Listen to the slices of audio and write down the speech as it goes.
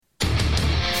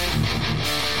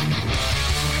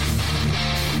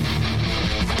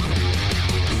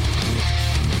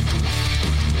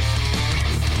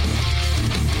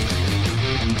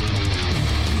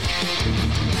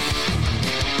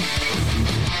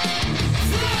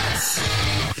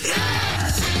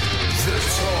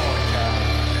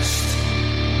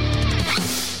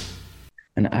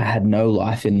had no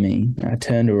life in me. I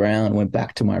turned around, went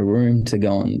back to my room to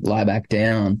go and lie back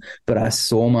down, but I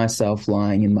saw myself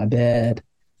lying in my bed.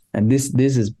 And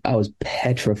I was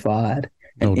petrified.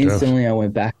 And No doubt. instantly I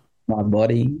went back to my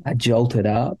body. I jolted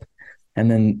up, and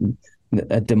then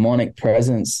a demonic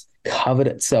presence covered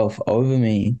itself over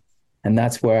me. And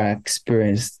that's where I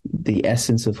experienced the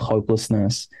essence of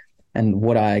hopelessness. And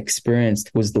what I experienced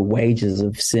was the wages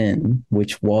of sin,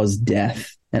 which was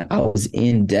death. And I was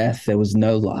in death. There was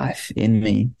no life in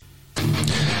me.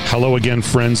 Hello again,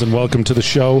 friends, and welcome to the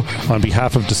show. On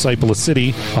behalf of Disciple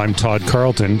City, I'm Todd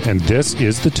Carlton, and this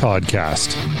is the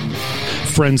Toddcast.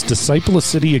 Friends, Disciple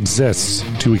City exists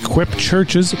to equip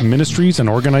churches, ministries, and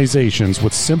organizations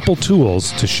with simple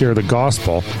tools to share the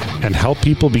gospel and help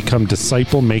people become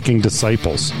disciple-making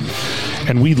disciples.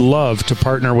 And we love to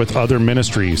partner with other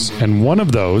ministries, and one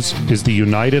of those is the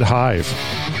United Hive.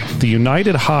 The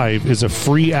United Hive is a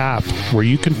free app where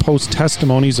you can post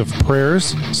testimonies of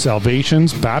prayers,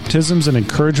 salvations, baptisms, and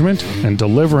encouragement and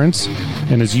deliverance,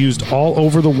 and is used all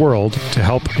over the world to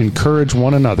help encourage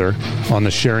one another on the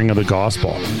sharing of the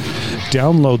gospel.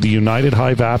 Download the United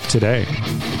Hive app today.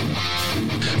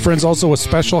 Friends, also a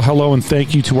special hello and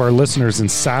thank you to our listeners in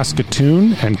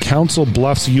Saskatoon and Council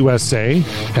Bluffs, USA,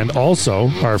 and also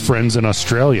our friends in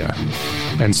Australia.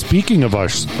 And speaking of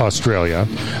Australia,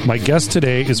 my guest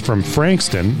today is from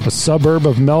Frankston, a suburb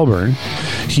of Melbourne.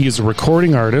 He is a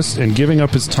recording artist and giving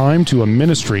up his time to a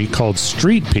ministry called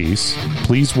Street Peace.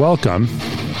 Please welcome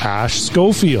Ash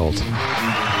Schofield.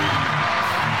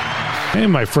 Hey,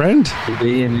 my friend. Good to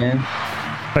be here, man.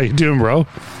 How you doing, bro?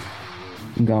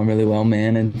 I'm going really well,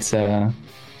 man. It's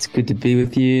good to be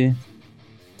with you.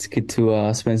 It's good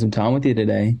to spend some time with you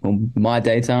today. Well, my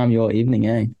daytime, your evening,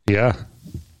 eh? Yeah.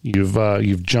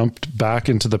 You've jumped back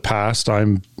into the past.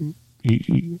 I'm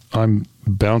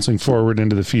bouncing forward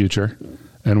into the future,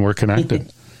 and we're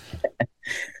connected.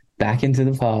 Back into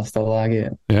the past. I like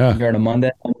it. Yeah. You're on a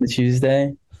Monday, on a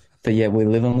Tuesday, but yet we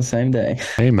live on the same day.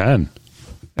 Amen.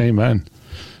 Amen.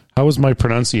 How was my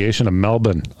pronunciation of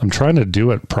Melbourne? I'm trying to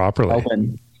do it properly.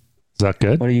 Melbourne. Is that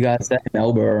good? What do you guys say?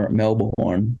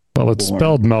 Melbourne. Well, it's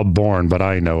spelled Melbourne, but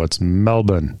I know it's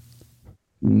Melbourne.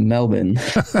 Melbourne.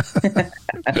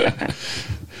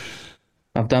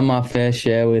 I've done my fair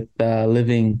share with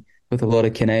living with a lot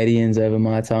of Canadians over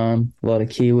my time, a lot of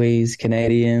Kiwis,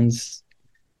 Canadians.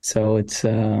 So it's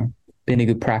been a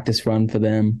good practice run for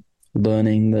them,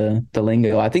 learning the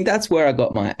lingo. I think that's where I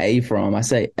got my A from. I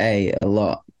say A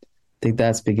lot. I think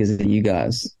that's because of you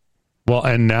guys. Well,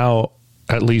 and now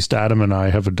at least Adam and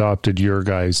I have adopted your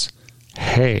guys'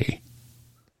 hey.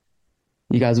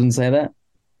 You guys wouldn't say that?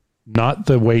 Not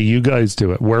the way you guys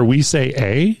do it. Where we say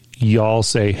A, y'all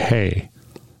say hey.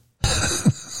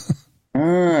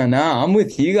 No, I'm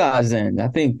with you guys then. I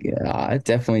think I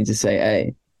definitely just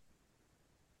say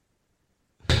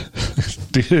A.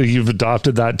 You've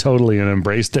adopted that totally and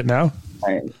embraced it now?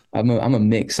 I'm a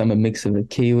mix. I'm a mix of a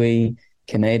Kiwi,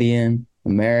 Canadian,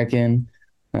 American,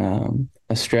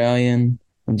 Australian.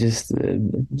 I'm just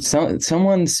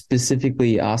someone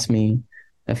specifically asked me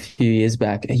a few years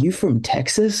back, "Are you from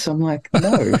Texas?" I'm like,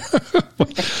 "No."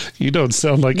 You don't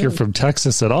sound like you're from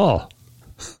Texas at all.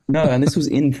 No, and this was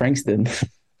in Frankston.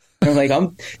 I'm like,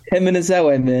 I'm 10 minutes that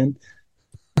way, man.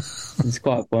 It's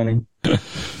quite funny.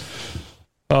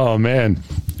 Oh, man.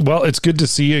 Well, it's good to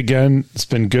see you again. It's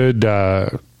been good,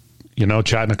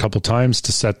 chatting a couple times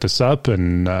to set this up,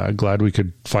 and glad we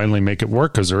could finally make it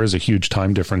work because there is a huge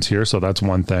time difference here. So that's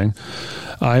one thing.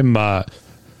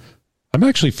 I'm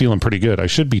actually feeling pretty good. I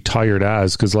should be tired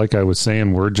because like I was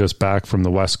saying, we're just back from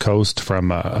the West Coast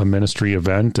from a ministry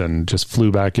event and just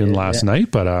flew back in last night.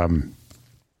 But,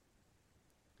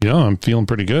 I'm feeling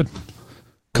pretty good.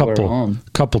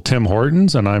 Couple Tim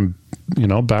Hortons and I'm,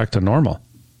 back to normal.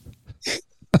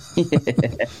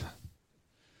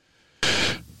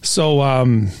 So,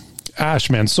 Ash,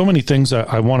 man, so many things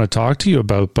I want to talk to you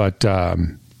about, but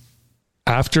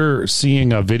after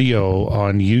seeing a video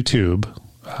on YouTube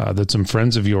that some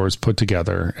friends of yours put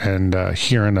together and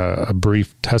hearing a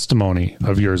brief testimony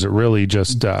of yours, it really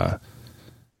just,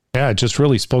 it just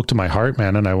really spoke to my heart,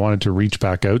 man, and I wanted to reach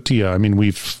back out to you. I mean,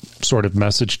 we've sort of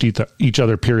messaged each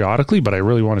other periodically, but I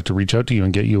really wanted to reach out to you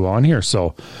and get you on here.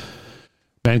 So,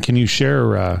 man, can you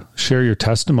share your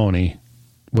testimony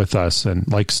with us and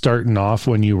like starting off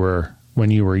when you were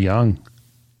young?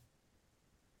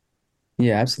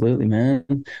 Yeah, absolutely, man.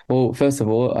 Well, first of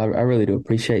all, I really do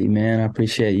appreciate you, man. I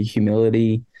appreciate your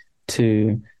humility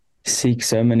to seek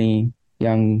so many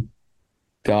young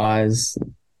guys,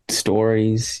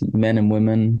 stories, men and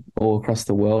women all across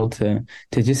the world to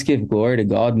just give glory to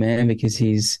God, man, because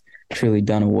he's truly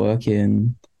done a work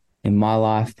in in my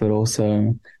life, but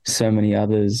also so many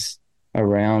others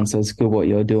around. So it's good what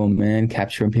you're doing, man,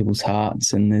 capturing people's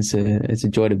hearts, and it's a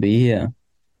joy to be here.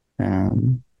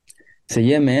 Um, so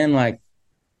yeah, man, like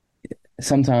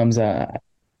sometimes I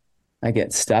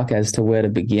get stuck as to where to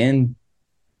begin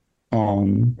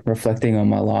on reflecting on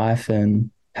my life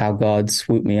and how God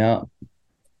swooped me up.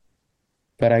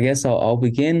 But I guess I'll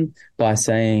begin by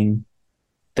saying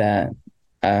that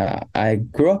I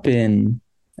grew up in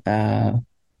uh,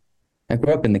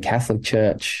 the Catholic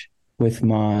Church with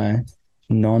my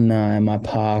nonna and my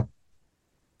pa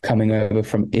coming over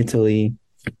from Italy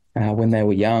when they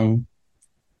were young,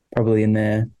 probably in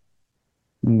their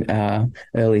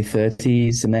early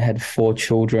 30s, and they had 4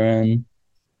 children.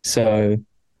 So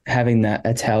having that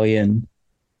Italian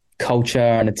culture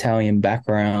and Italian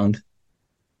background,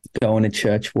 going to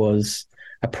church was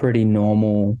a pretty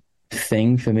normal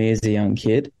thing for me as a young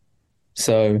kid.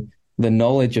 So the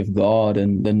knowledge of God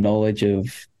and the knowledge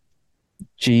of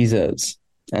Jesus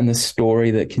and the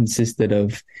story that consisted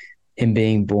of him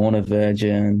being born a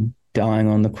virgin, dying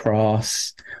on the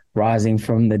cross, rising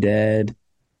from the dead,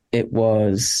 it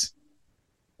was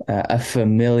a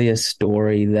familiar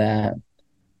story that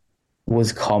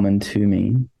was common to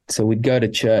me. So we'd go to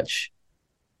church,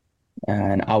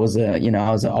 and I was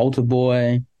an altar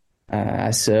boy.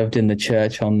 I served in the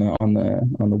church on the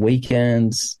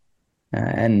weekends,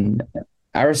 and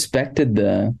I respected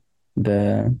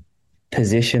the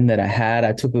position that I had.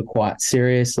 I took it quite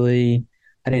seriously.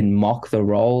 I didn't mock the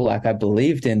role. Like, I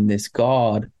believed in this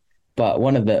God, but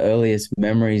one of the earliest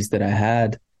memories that I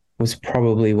had was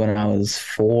probably when I was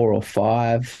 4 or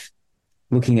 5,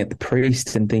 looking at the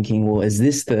priest and thinking, well, is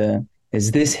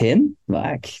this him?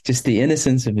 Like, just the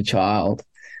innocence of a child,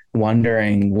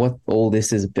 wondering what all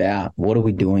this is about. What are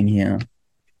we doing here?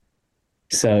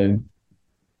 So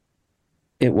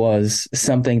it was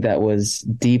something that was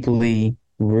deeply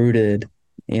rooted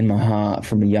in my heart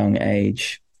from a young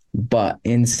age. But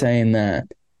in saying that,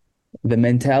 the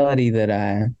mentality that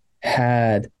I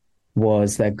had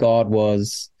was that God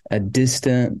was a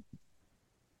distant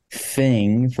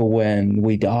thing for when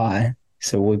we die.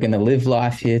 So we're going to live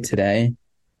life here today.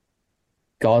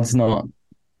 God's not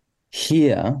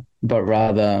here, but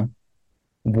rather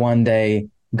one day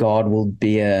God will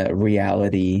be a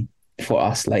reality for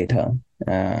us later.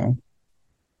 And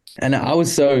I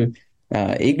was so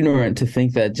ignorant to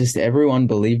think that just everyone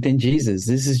believed in Jesus.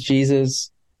 This is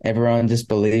Jesus. Everyone just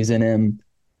believes in him.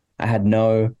 I had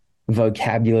no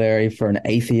vocabulary for an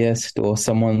atheist or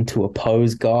someone to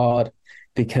oppose God,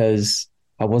 because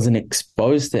I wasn't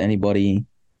exposed to anybody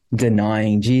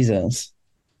denying Jesus.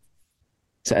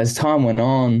 So as time went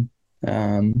on,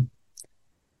 I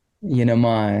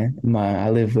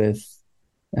lived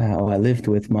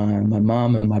with my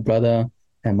mom and my brother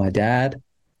and my dad.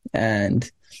 And,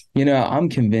 I'm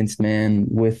convinced, man,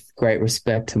 with great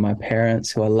respect to my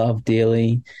parents, who I love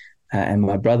dearly, and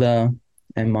my brother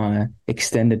and my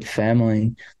extended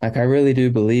family, like, I really do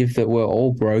believe that we're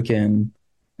all broken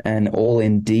and all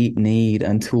in deep need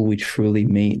until we truly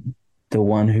meet the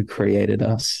one who created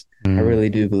us. I really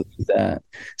do believe that.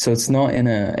 So it's not in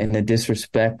a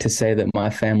disrespect to say that my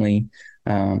family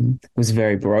was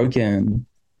very broken,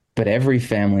 but every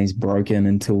family is broken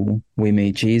until we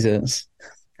meet Jesus.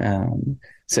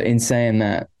 So in saying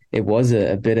that, it was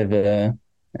a bit of a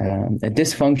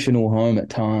dysfunctional home at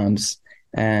times.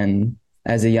 And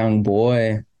as a young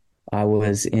boy, I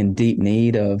was in deep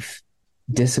need of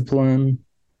discipline,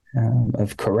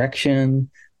 of correction,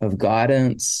 of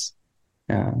guidance,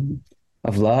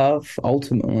 of love,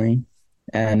 ultimately.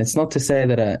 And it's not to say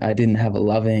that I didn't have a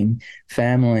loving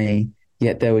family,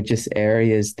 yet there were just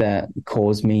areas that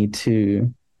caused me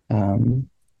to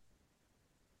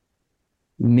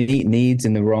meet needs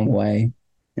in the wrong way.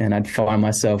 And I'd find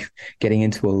myself getting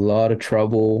into a lot of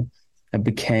trouble. I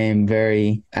became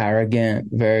very arrogant,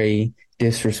 very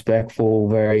disrespectful,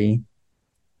 very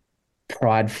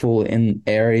prideful in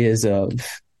areas of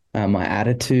my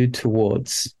attitude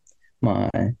towards my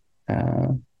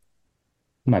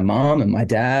mom and my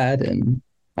dad and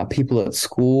people at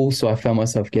school. So I found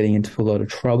myself getting into a lot of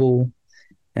trouble.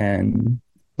 And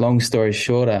long story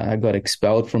short, I got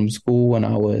expelled from school when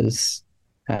I was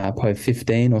probably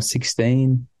 15 or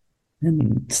 16,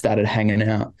 and started hanging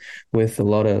out with a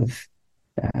lot of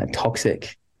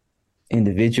toxic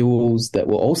individuals that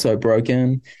were also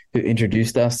broken, who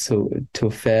introduced us to a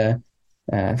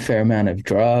fair amount of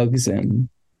drugs. And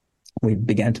we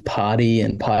began to party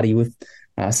with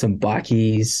some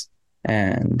bikies,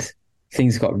 and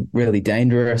things got really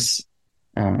dangerous,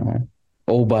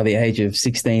 all by the age of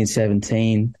 16,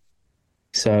 17.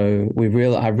 So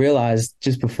I realized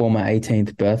just before my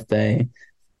 18th birthday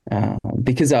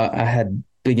because I had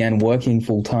began working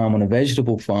full time on a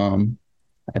vegetable farm,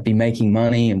 I'd be making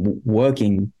money and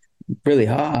working really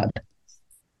hard,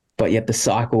 but yet the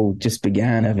cycle just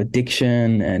began of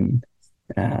addiction and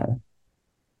uh,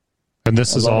 And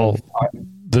a lot of.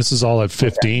 this is all at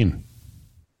 15,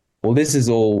 Well, this is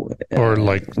all or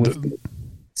like with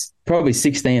probably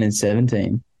 16 and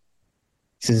 17.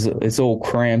 It's all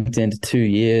cramped into 2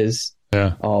 years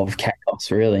yeah. of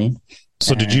chaos, really.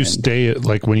 So did you stay,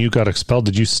 like when you got expelled,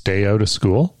 did you stay out of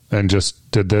school and just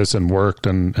did this and worked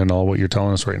and all what you're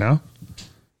telling us right now?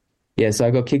 Yeah, so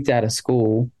I got kicked out of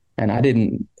school, and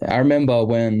I remember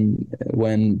when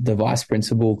the vice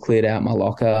principal cleared out my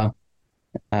locker.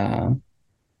 Uh,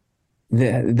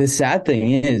 the sad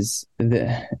thing is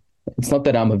that it's not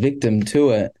that I'm a victim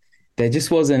to it. There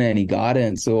just wasn't any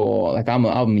guidance, or like I'm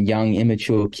a young,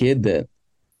 immature kid that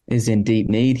is in deep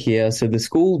need here. So the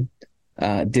school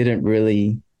didn't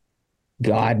really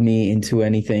guide me into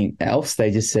anything else. They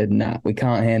just said, "Nah, we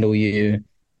can't handle you.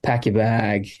 Pack your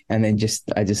bag," and then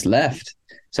I just left.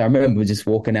 So I remember just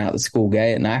walking out the school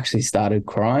gate, and I actually started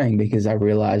crying because I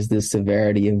realized the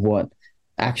severity of what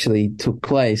actually took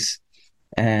place.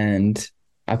 And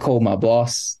I called my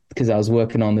boss because I was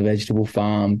working on the vegetable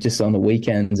farm just on the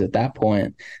weekends at that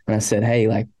point. And I said, "Hey,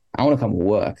 like, I want to come to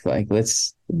work. Like,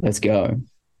 let's go."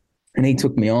 And he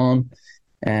took me on,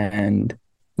 and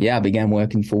yeah, I began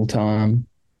working full time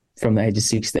from the age of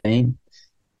 16,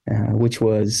 which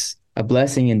was a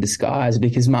blessing in disguise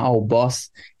because my old boss,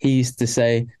 he used to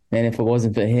say, "Man, if it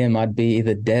wasn't for him, I'd be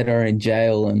either dead or in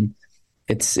jail." And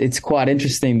it's quite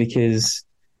interesting because,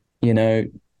 you know,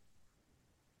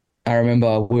 I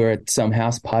remember we were at some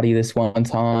house party this one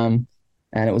time,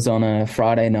 and it was on a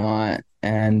Friday night,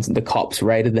 and the cops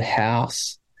raided the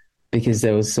house because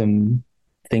there was some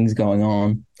things going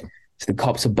on. So the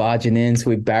cops are barging in, so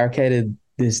we barricaded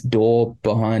this door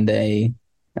behind in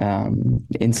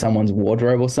someone's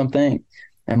wardrobe or something.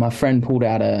 And my friend pulled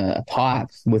out a pipe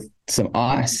with some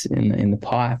ice in the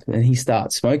pipe, and he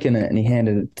started smoking it, and he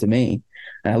handed it to me.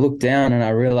 And I looked down and I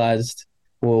realized,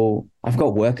 well, I've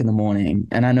got work in the morning,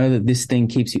 and I know that this thing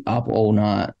keeps you up all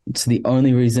night. So the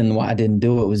only reason why I didn't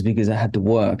do it was because I had to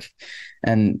work.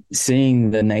 And seeing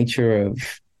the nature of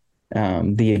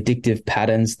the addictive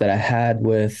patterns that I had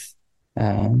with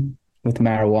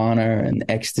marijuana and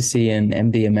ecstasy and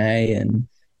MDMA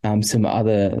and some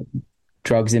other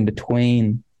drugs in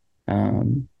between,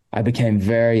 I became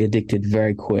very addicted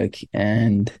very quick.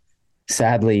 And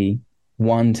sadly,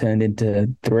 one turned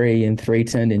into three, and three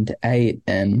turned into eight,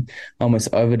 and almost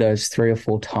overdosed 3 or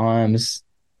 4 times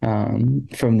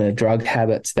from the drug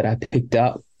habits that I picked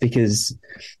up because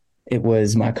it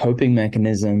was my coping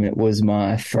mechanism. It was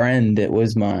my friend. It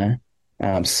was my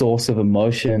source of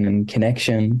emotion and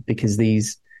connection, because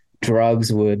these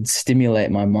drugs would stimulate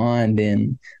my mind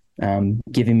in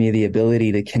giving me the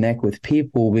ability to connect with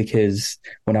people, because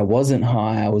when I wasn't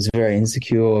high, I was very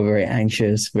insecure, very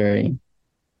anxious, very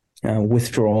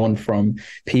withdrawn from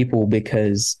people,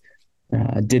 because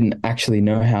I didn't actually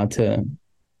know how to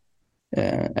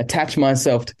attach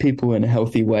myself to people in a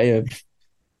healthy way of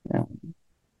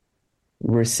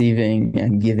receiving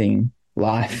and giving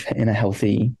life in a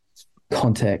healthy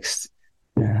context.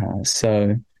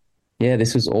 So yeah,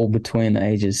 this was all between the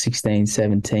ages 16,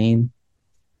 17.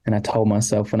 And I told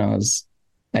myself when I was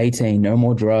 18, no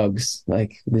more drugs.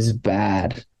 Like, this is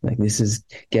bad. Like, this is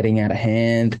getting out of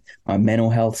hand. My mental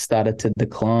health started to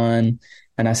decline,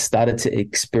 and I started to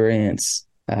experience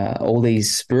all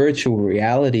these spiritual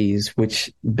realities,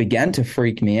 which began to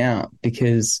freak me out,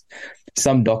 because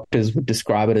some doctors would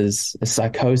describe it as a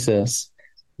psychosis.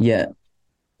 Yet,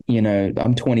 you know,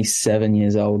 I'm 27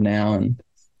 years old now, and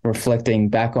reflecting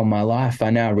back on my life, I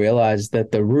now realize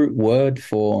that the root word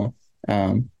for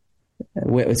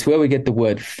it's where we get the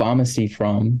word pharmacy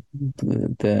from.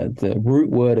 The root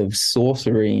word of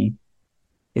sorcery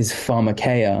is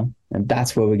pharmakeia, and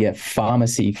that's where we get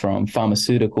pharmacy from,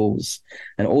 pharmaceuticals.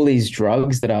 And all these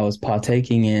drugs that I was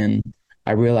partaking in,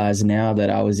 I realize now that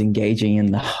I was engaging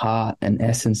in the heart and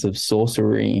essence of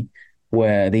sorcery,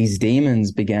 where these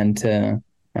demons began to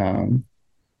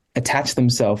attach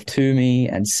themselves to me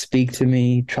and speak to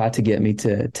me, try to get me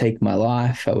to take my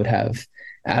life. I would have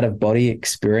out-of-body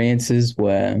experiences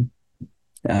where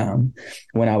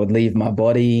when I would leave my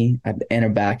body, I'd enter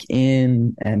back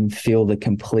in and feel the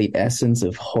complete essence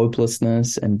of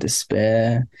hopelessness and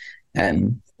despair.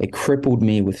 And it crippled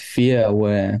me with fear,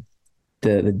 where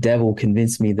the devil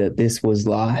convinced me that this was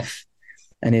life.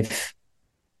 And if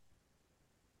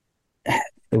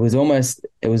it was almost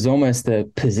a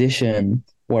position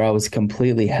where I was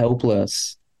completely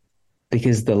helpless,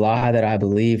 because the lie that I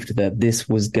believed that this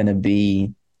was going to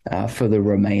be for the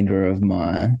remainder of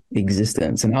my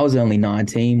existence. And I was only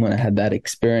 19 when I had that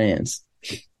experience.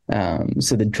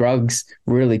 So the drugs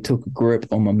really took a grip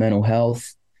on my mental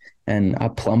health, and I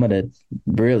plummeted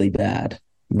really bad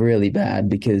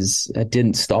because I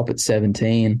didn't stop at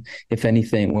 17. If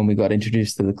anything, when we got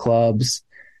introduced to the clubs,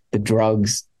 the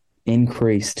drugs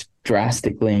increased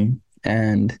drastically,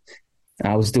 and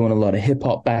I was doing a lot of hip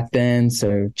hop back then.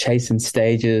 So chasing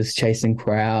stages, chasing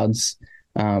crowds,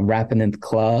 rapping at the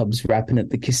clubs, rapping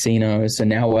at the casinos. So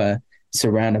now we're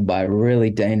surrounded by really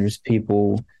dangerous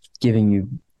people giving you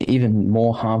even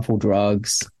more harmful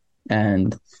drugs.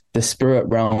 And the spirit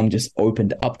realm just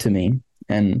opened up to me.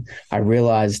 And I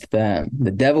realized that the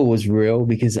devil was real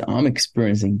because I'm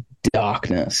experiencing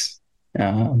darkness.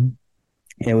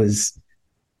 It was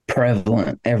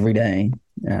prevalent every day.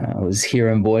 I was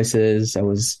hearing voices. I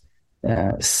was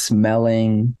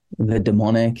smelling the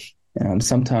demonic.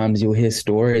 Sometimes you'll hear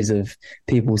stories of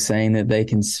people saying that they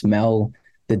can smell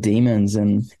the demons.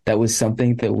 And that was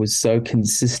something that was so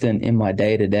consistent in my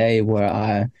day to day, where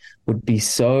I would be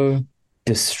so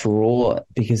distraught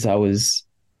because I was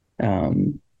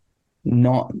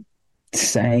not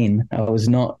sane. I was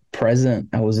not present.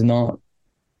 I was not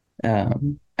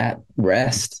at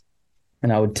rest.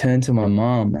 And I would turn to my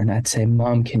mom and I'd say,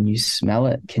 "Mom, can you smell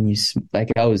it? Can you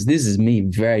this is me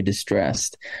very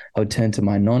distressed." I would turn to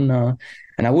my nonna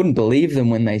and I wouldn't believe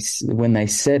them when they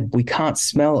said, "We can't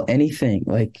smell anything.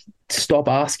 Like, stop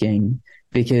asking,"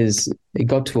 because it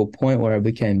got to a point where I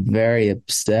became very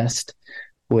obsessed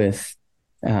with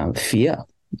fear.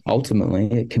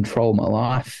 Ultimately, it controlled my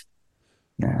life.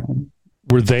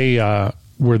 Were they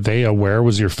aware?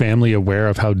 Was your family aware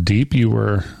of how deep you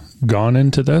were gone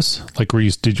into this? Like, were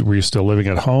you still living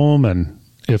at home? And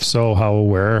if so, how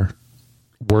aware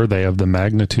were they of the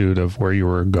magnitude of where you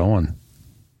were going?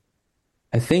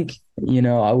 I think,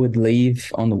 I would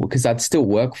leave because I'd still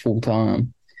work full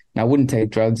time. And I wouldn't take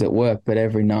drugs at work, but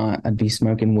every night I'd be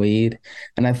smoking weed.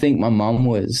 And I think my mom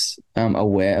was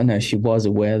aware. No, she was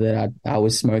aware that I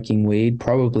was smoking weed,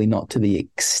 probably not to the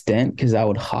extent because I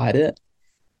would hide it.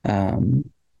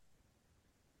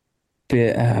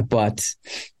 But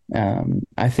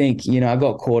I think, I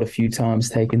got caught a few times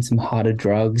taking some harder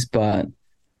drugs, but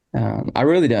I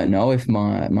really don't know if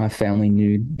my family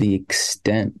knew the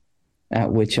extent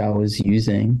at which I was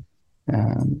using.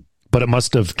 But it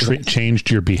must have changed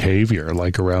your behavior,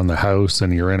 like around the house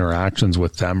and your interactions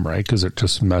with them, right? Because it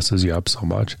just messes you up so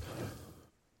much.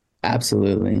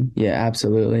 Absolutely. Yeah,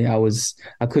 absolutely.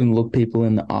 I couldn't look people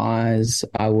in the eyes.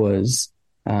 I was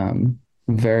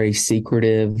very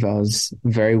secretive. I was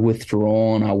very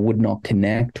withdrawn. I would not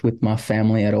connect with my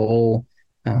family at all.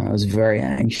 I was very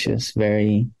anxious,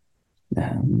 I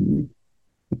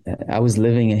was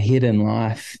living a hidden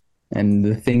life. And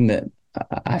the thing that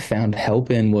I found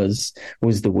help in was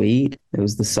the weed. It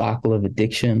was the cycle of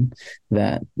addiction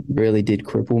that really did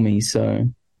cripple me. So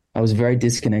I was very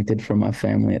disconnected from my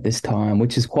family at this time,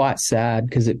 which is quite sad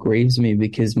because it grieves me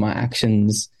because my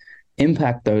actions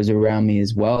impact those around me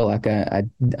as well. Like I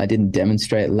didn't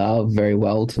demonstrate love very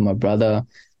well to my brother,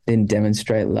 didn't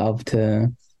demonstrate love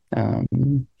to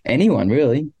anyone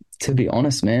really, to be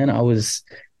honest, man. I was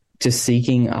just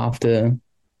seeking after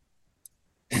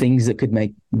things that could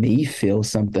make me feel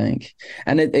something.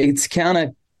 And it's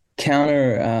counter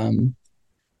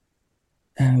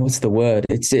what's the word?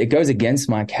 It goes against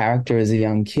my character as a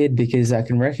young kid because I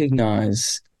can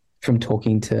recognize from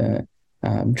talking to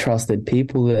trusted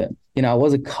people that, I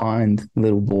was a kind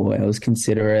little boy. I was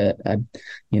considerate. I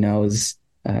was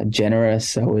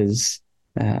generous. I was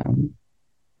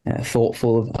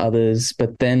thoughtful of others.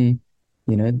 But then,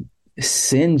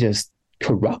 sin just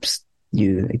corrupts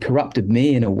you. It corrupted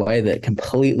me in a way that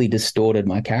completely distorted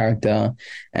my character.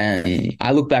 And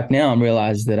I look back now and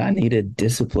realize that I needed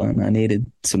discipline. I needed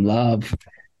some love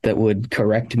that would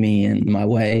correct me in my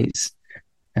ways.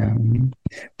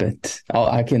 But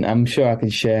I'm sure I can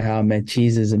share how I met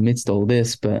Jesus amidst all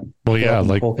this, but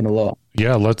I'm talking a lot.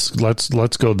 Yeah, let's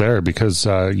go there because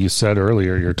you said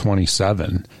earlier you're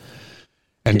 27.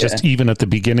 And just even at the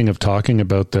beginning of talking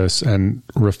about this and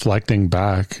reflecting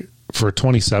back, for a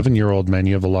 27-year-old man,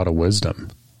 you have a lot of wisdom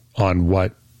on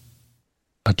what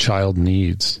a child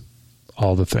needs,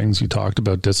 all the things you talked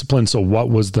about, discipline. So what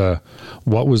was the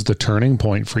turning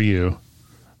point for you?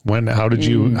 How did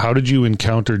you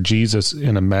encounter Jesus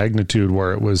in a magnitude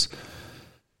where it was,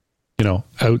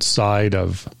 outside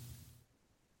of,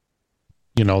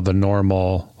 the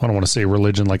normal, I don't want to say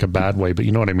religion like a bad way, but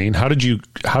you know what I mean? How did you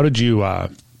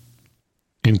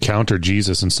encounter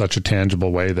Jesus in such a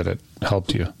tangible way that it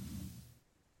helped you?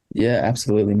 Yeah,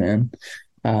 absolutely, man.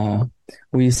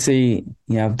 Well, you see,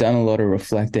 I've done a lot of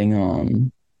reflecting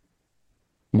on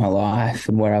my life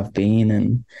and where I've been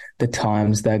and the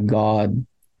times that God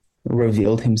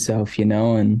revealed himself,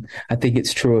 and I think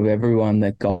it's true of everyone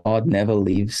that God never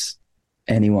leaves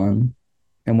anyone.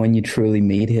 And when you truly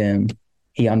meet him,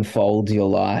 he unfolds your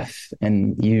life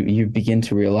and you begin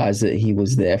to realize that he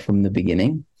was there from the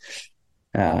beginning.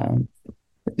 Uh,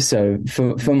 so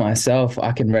for myself,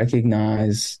 I can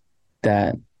recognize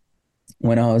that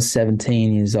when I was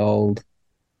 17 years old,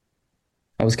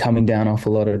 I was coming down off a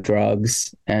lot of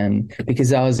drugs. And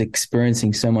because I was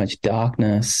experiencing so much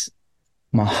darkness,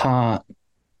 my heart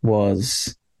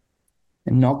was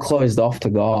not closed off to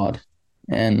God.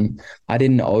 And I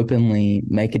didn't openly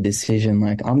make a decision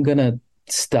like, I'm going to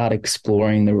start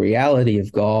exploring the reality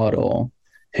of God or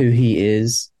who he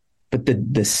is. But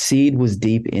the seed was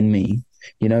deep in me,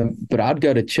 but I'd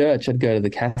go to church. I'd go to the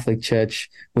Catholic church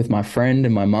with my friend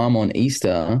and my mom on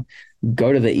Easter,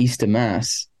 go to the Easter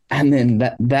Mass. And then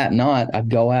that night I'd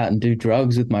go out and do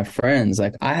drugs with my friends.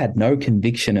 Like I had no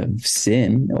conviction of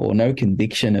sin or no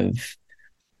conviction of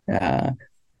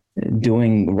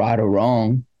doing right or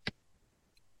wrong.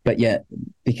 But yet,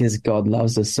 because God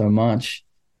loves us so much,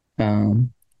 I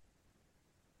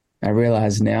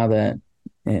realize now that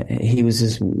he was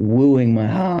just wooing my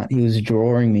heart. He was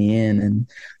drawing me in. And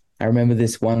I remember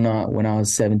this one night when I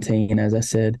was 17, as I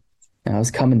said, I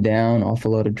was coming down off a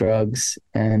lot of drugs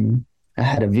and I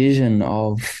had a vision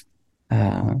of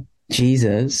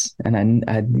Jesus, and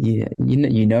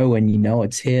when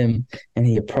it's him, and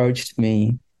he approached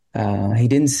me. He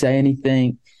didn't say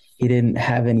anything. He didn't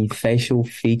have any facial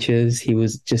features. He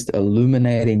was just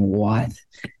illuminating white,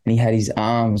 and he had his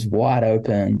arms wide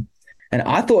open. And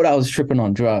I thought I was tripping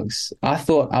on drugs. I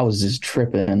thought I was just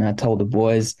tripping. And I told the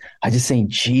boys, I just seen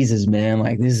Jesus, man.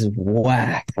 Like, this is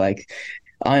whack. Like,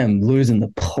 I am losing the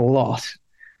plot.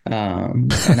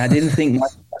 And I didn't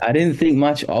think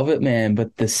much of it, man,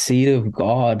 but the seed of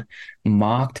God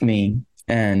marked me,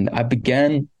 and I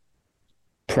began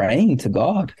praying to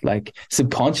God, like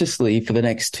subconsciously for the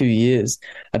next 2 years.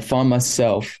 I'd find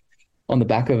myself on the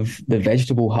back of the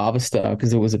vegetable harvester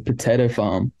because it was a potato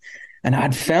farm. And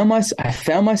I found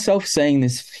myself saying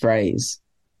this phrase,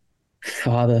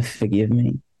 Father, forgive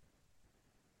me,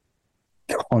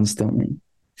 constantly.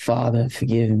 Father,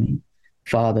 forgive me.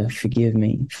 Father, forgive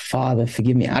me. Father,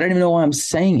 forgive me. I don't even know why I'm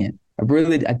saying it.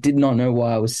 I did not know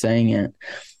why I was saying it.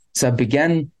 So I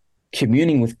began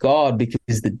communing with God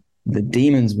because the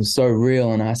demons were so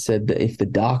real. And I said that if the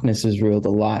darkness is real,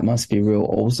 the light must be real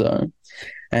also.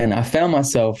 And I found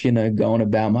myself, going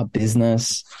about my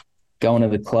business, going to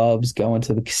the clubs, going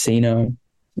to the casino,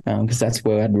 because that's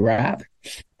where I'd rap.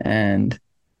 And,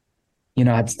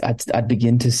 I'd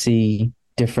begin to see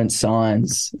different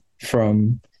signs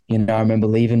from, I remember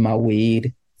leaving my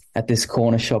weed at this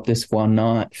corner shop this one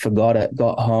night, forgot it,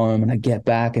 got home, and I get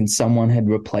back and someone had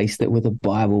replaced it with a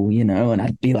Bible, and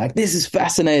I'd be like, this is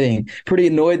fascinating. Pretty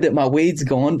annoyed that my weed's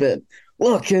gone, but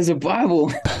look, there's a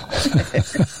Bible.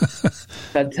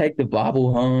 I'd take the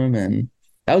Bible home, and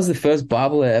that was the first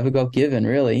Bible I ever got given,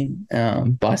 really,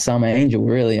 by some angel,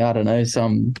 really. I don't know,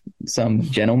 some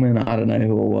gentleman, I don't know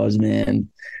who it was, man,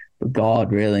 but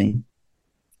God, really.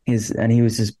 And he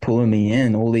was just pulling me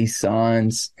in, all these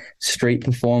signs, street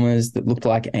performers that looked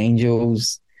like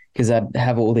angels, because I'd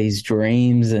have all these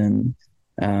dreams, and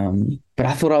but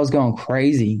I thought I was going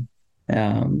crazy,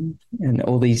 and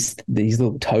all these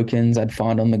little tokens I'd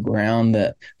find on the ground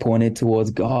that pointed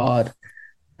towards God.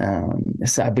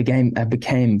 So I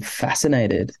became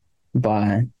fascinated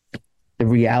by the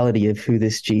reality of who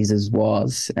this Jesus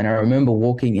was. And I remember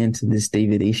walking into this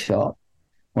DVD shop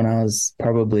when I was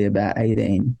probably about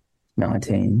 18,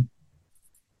 19.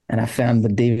 And I found the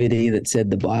DVD that said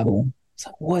the Bible. It's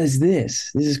like, what is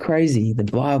this? This is crazy. The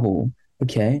Bible.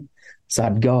 Okay. So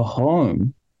I'd go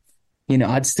home.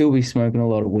 I'd still be smoking a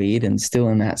lot of weed and still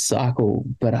in that cycle,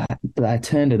 but I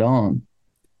turned it on.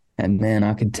 And man,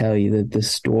 I could tell you that the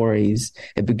stories,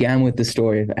 it began with the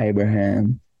story of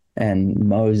Abraham and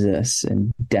Moses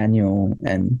and Daniel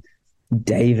and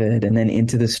David, and then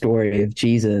into the story of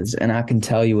Jesus. And I can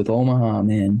tell you with all my heart,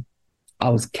 man, I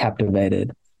was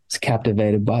captivated. I was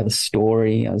captivated by the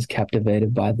story. I was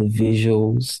captivated by the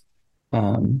visuals.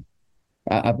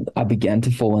 I began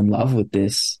to fall in love with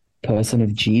this person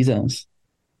of Jesus.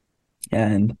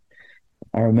 And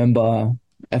I remember,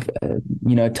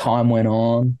 time went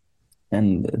on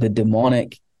and the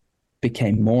demonic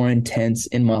became more intense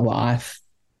in my life.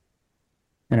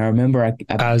 And I remember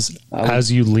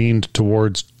as you leaned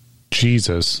towards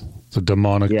Jesus, the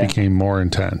demonic became more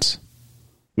intense.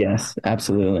 Yes,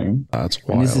 absolutely. That's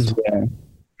wild. And this is where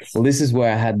Well, this is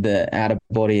where I had the out of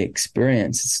body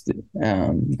experience.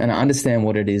 And I understand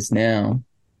what it is now,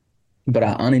 but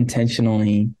I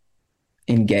unintentionally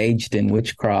engaged in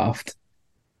witchcraft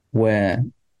where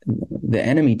the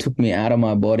enemy took me out of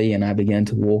my body and I began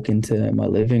to walk into my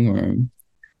living room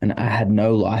and I had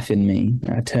no life in me.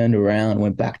 I turned around,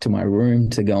 went back to my room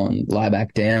to go and lie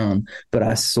back down, but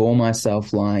I saw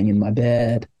myself lying in my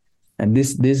bed. And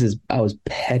I was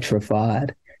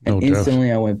petrified. No And doubt.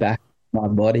 instantly I went back to my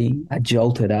body. I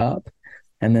jolted up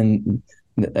and then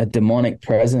a demonic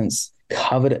presence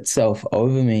covered itself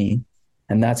over me.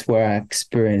 And that's where I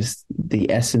experienced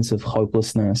the essence of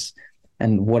hopelessness.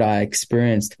 And what I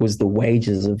experienced was the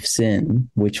wages of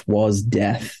sin, which was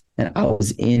death. And I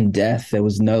was in death. There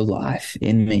was no life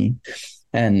in me.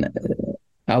 And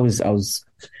I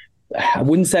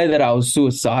wouldn't say that I was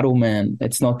suicidal, man.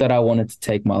 It's not that I wanted to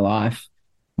take my life,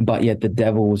 but yet the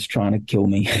devil was trying to kill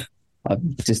me,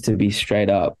 just to be straight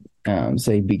up.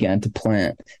 So he began to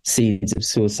plant seeds of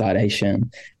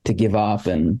suicidation, to give up,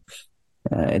 and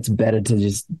it's better to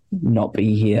just not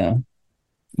be here.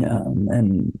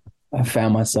 And I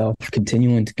found myself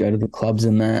continuing to go to the clubs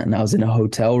and that, and I was in a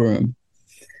hotel room.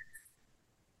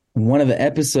 And one of the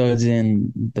episodes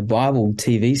in the Bible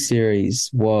TV series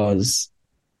was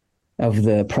of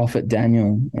the prophet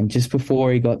Daniel. And just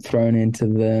before he got thrown into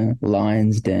the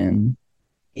lion's den,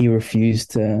 he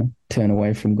refused to turn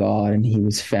away from God and he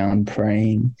was found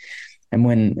praying. And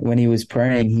when he was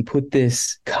praying, he put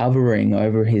this covering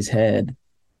over his head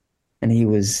and he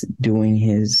was doing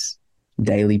his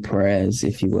daily prayers,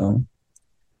 if you will.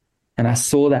 And I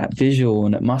saw that visual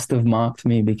and it must have marked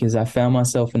me because I found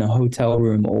myself in a hotel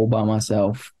room all by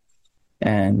myself.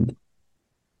 And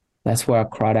that's where I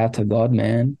cried out to God,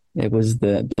 man. It was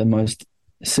the most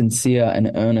sincere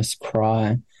and earnest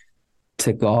cry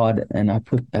to God. And I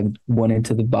went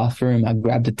into the bathroom, I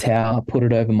grabbed a towel, put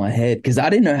it over my head because I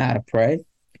didn't know how to pray.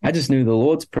 I just knew the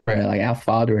Lord's Prayer, like our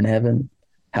Father in heaven,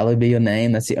 hallowed be your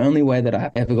name. That's the only way that I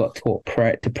ever got taught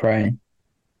to pray.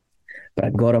 But I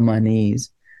got on my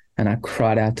knees and I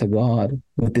cried out to God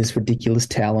with this ridiculous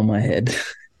towel on my head.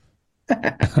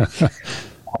 I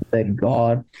said,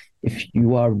 God, if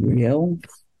you are real,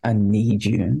 I need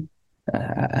you.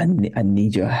 I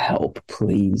need your help.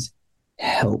 Please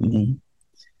help me.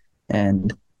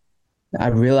 And I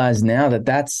realize now that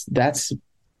that's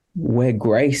where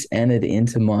grace entered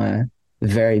into my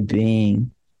very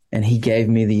being. And he gave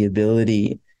me the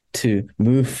ability to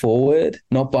move forward,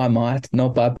 not by might,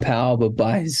 not by power, but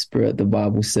by his spirit, the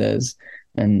Bible says.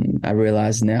 And I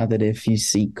realize now that if you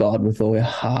seek God with all your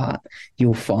heart,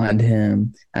 you'll find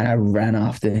him. And I ran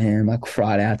after him. I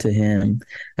cried out to him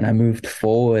and I moved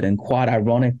forward. And quite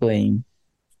ironically,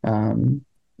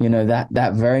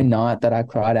 that very night that I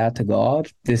cried out to God,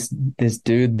 this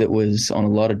dude that was on a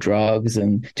lot of drugs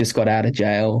and just got out of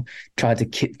jail tried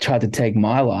to take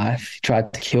my life,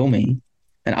 tried to kill me.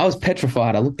 And I was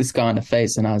petrified. I looked this guy in the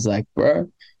face and I was like,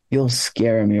 bro, you're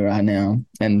scaring me right now.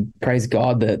 And praise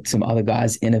God that some other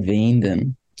guys intervened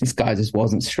and this guy just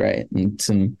wasn't straight and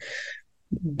some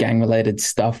gang-related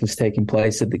stuff was taking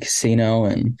place at the casino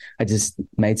and I just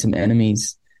made some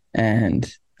enemies.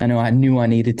 And I knew I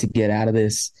needed to get out of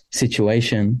this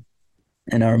situation.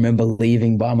 And I remember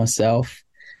leaving by myself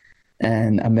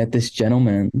and I met this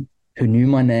gentleman who knew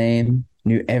my name,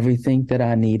 knew everything that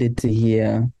I needed to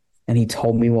hear. And he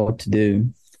told me what to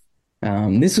do.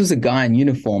 This was a guy in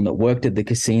uniform that worked at the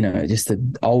casino, just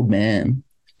an old man.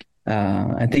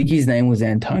 I think his name was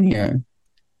Antonio.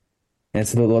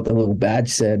 That's what the little badge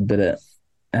said, but it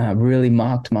really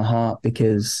marked my heart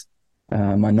because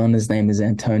my nonna's name is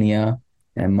Antonia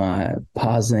and my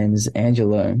pa's name is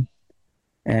Angelo.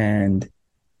 And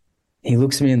he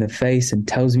looks me in the face and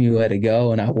tells me where to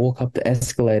go. And I walk up the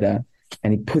escalator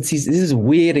and he puts this is a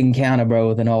weird encounter, bro,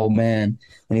 with an old man.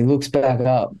 And he looks back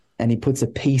up and he puts a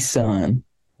peace sign.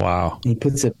 Wow. He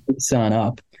puts a peace sign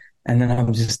up. And then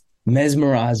I'm just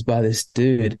mesmerized by this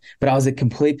dude. But I was at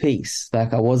complete peace.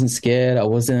 Like I wasn't scared. I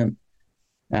wasn't,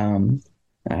 I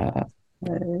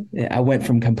went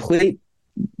from a complete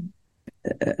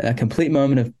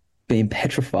moment of being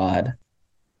petrified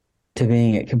to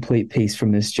being at complete peace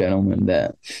from this gentleman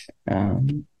that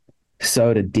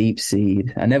sowed a deep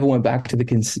seed. I never went back to the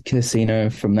casino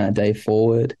from that day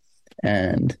forward.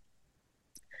 And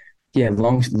yeah,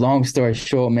 long story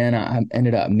short, man, I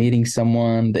ended up meeting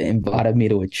someone that invited me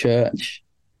to a church.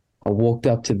 I walked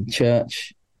up to the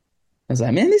church. I was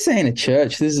like, man, this ain't a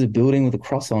church. This is a building with a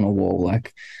cross on a wall.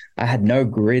 Like I had no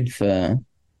grid for,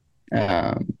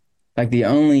 like the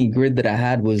only grid that I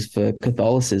had was for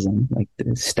Catholicism, like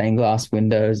the stained glass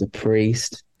windows, a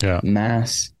priest, Yeah.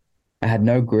 mass. I had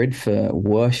no grid for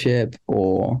worship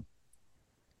or,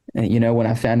 when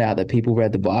I found out that people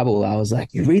read the Bible, I was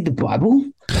like, you read the Bible?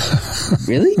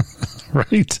 Really?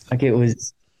 Right. Like it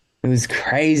was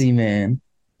crazy, man.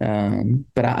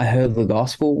 But I heard the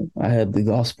gospel. I heard the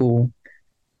gospel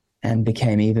and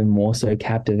became even more so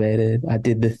captivated. I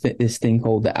did this thing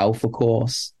called the Alpha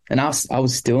course, and I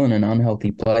was still in an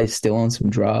unhealthy place, still on some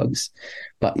drugs,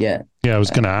 but yeah. Yeah, I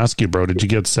was going to ask you, bro, did you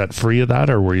get set free of that,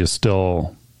 or were you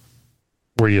still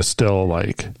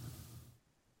like?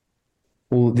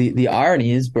 Well, the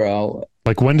irony is, bro.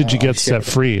 Like, when did you get set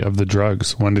free of the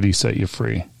drugs? When did he set you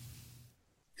free?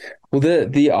 Well,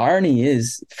 the irony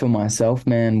is for myself,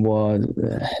 man, was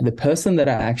the person that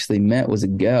I actually met was a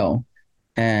girl.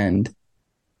 And,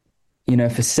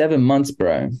 for 7 months,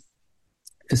 bro,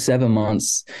 for 7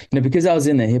 months, because I was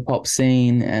in the hip hop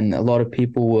scene and a lot of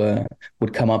people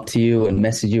would come up to you and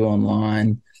message you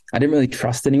online. I didn't really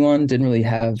trust anyone, didn't really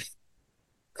have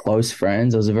close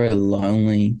friends. I was a very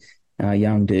lonely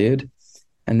young dude.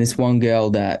 And this one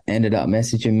girl that ended up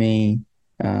messaging me,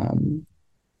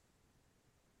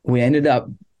 we ended up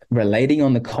relating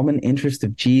on the common interest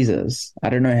of Jesus. I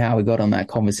don't know how we got on that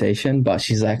conversation, but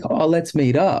she's like, oh, let's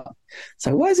meet up. It's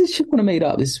like, why does this chick want to meet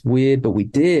up? This is weird, but we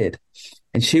did.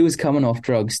 And she was coming off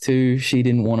drugs too. She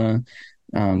didn't want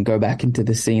to go back into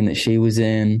the scene that she was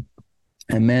in.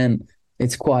 And man,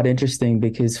 it's quite interesting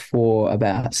because for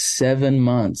about 7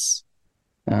 months,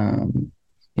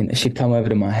 she'd come over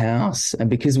to my house, and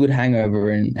because we'd hang over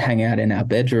and hang out in our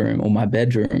bedroom or my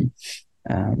bedroom,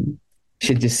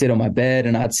 she'd just sit on my bed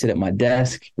and I'd sit at my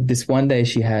desk. This one day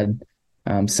she had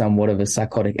somewhat of a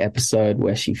psychotic episode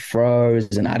where she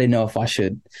froze, and I didn't know if I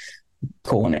should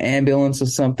call an ambulance or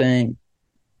something.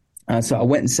 So I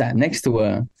went and sat next to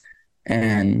her,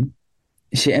 and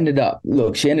she ended up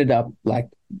like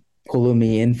pulling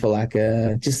me in for like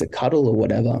just a cuddle or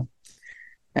whatever.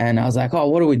 And I was like, oh,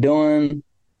 what are we doing?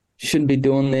 Shouldn't be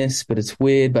doing this, but it's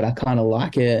weird, but I kind of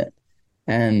like it.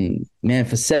 And man,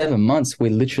 for 7 months, we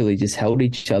literally just held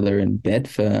each other in bed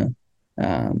for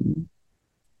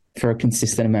a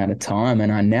consistent amount of time.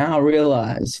 And I now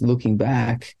realize, looking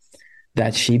back,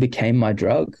 that she became my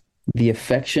drug. The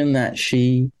affection that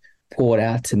she poured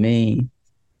out to me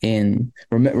in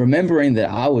remembering that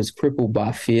I was crippled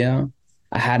by fear.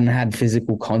 I hadn't had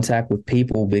physical contact with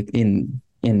people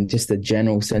in just a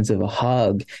general sense of a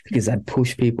hug because I'd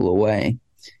push people away.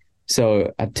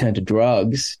 So I'd turn to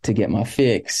drugs to get my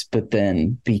fix, but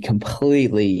then be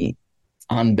completely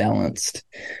unbalanced.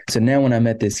 So now when I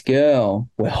met this girl,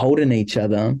 we're holding each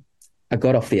other. I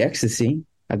got off the ecstasy.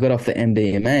 I got off the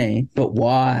MDMA. But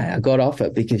why? I got off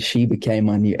it because she became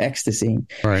my new ecstasy.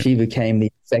 Right. She became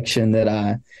the affection that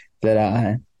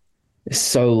I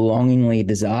so longingly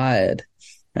desired,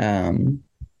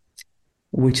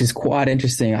 which is quite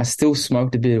interesting. I still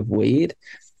smoked a bit of weed,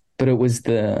 but it was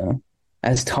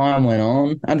as time went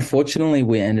on, unfortunately,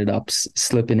 we ended up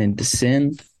slipping into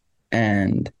sin.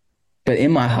 But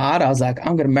in my heart, I was like,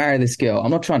 I'm going to marry this girl. I'm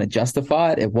not trying to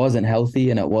justify it. It wasn't healthy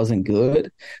and it wasn't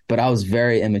good, but I was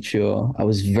very immature. I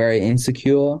was very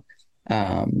insecure.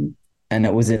 And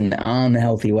it was an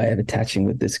unhealthy way of attaching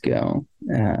with this girl.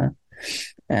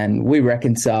 And we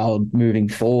reconciled moving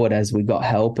forward as we got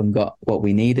help and got what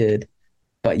we needed.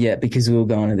 But yeah, because we were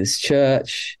going to this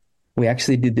church, we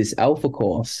actually did this Alpha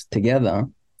course together.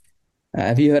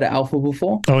 Have you heard of Alpha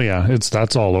before? Oh yeah,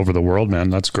 that's all over the world, man.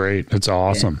 That's great. It's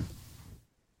awesome. Yeah.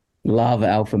 Love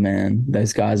Alpha, man.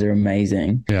 Those guys are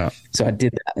amazing. Yeah. So I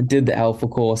did the Alpha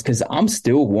course because I'm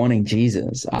still wanting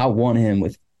Jesus. I want him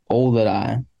with all that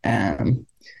I am.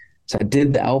 So I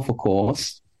did the Alpha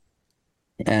course,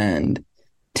 and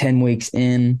 10 weeks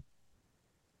in,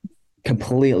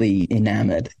 completely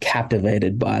enamored,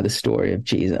 captivated by the story of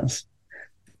Jesus.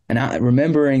 And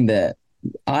remembering that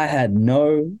I had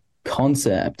no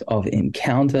concept of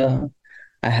encounter.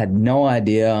 I had no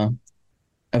idea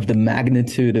of the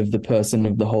magnitude of the person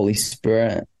of the Holy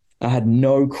Spirit. I had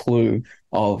no clue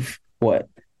of what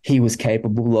he was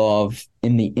capable of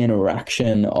in the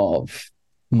interaction of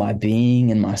my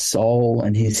being and my soul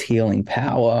and his healing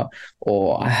power,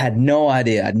 or I had no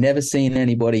idea. I'd never seen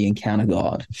anybody encounter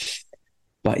God.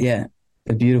 But yeah,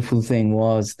 the beautiful thing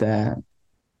was that,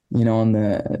 on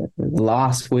the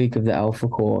last week of the Alpha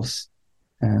course,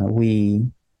 we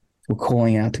were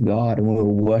calling out to God and we were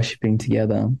worshiping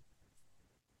together.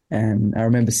 And I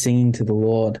remember singing to the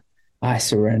Lord, I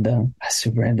surrender,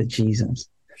 Jesus.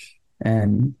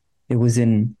 And it was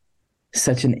in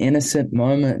such an innocent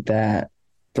moment that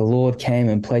the Lord came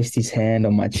and placed his hand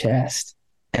on my chest,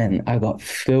 and I got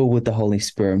filled with the Holy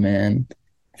Spirit, man.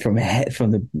 from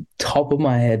the top of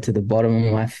my head to the bottom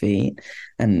of my feet.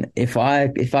 And if I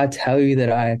tell you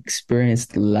that I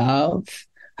experienced love,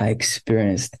 I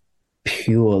experienced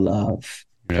pure love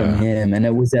from him. And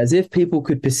it was as if people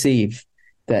could perceive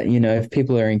that, you know, if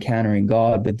people are encountering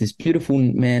God, but this beautiful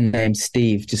man named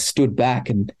Steve just stood back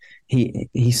and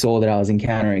he saw that I was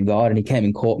encountering God, and he came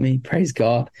and caught me. Praise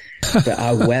God. But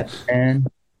I wept, man.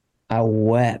 I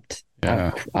wept.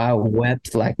 Yeah. I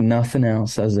wept like nothing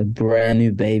else. I was a brand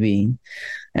new baby.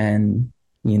 And,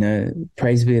 you know,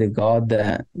 praise be to God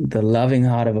that the loving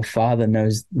heart of a father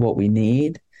knows what we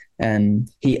need.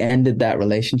 And he ended that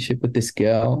relationship with this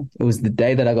girl. It was the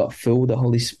day that I got filled with the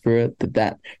Holy Spirit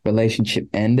that relationship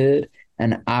ended.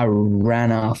 And I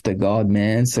ran after God,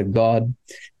 man. So God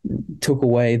took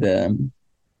away the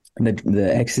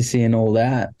ecstasy and all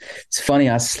that. It's funny,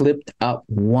 I slipped up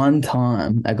one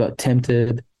time. I got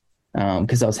tempted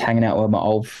because I was hanging out with my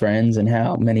old friends, and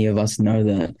how many of us know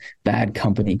that bad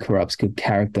company corrupts good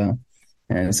character.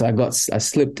 And so I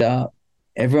slipped up.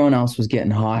 Everyone else was getting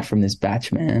high from this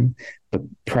batch, man. But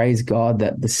praise God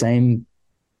that the same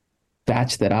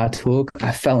batch that I took,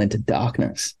 I fell into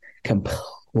darkness,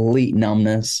 complete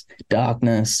numbness,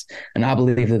 darkness. And I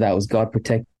believe that was God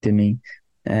protecting me.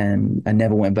 And I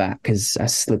never went back because I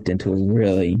slipped into a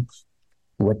really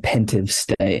repentive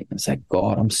state. It's like,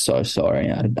 God, I'm so sorry.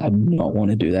 I do not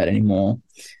want to do that anymore.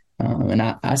 And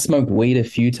I smoked weed a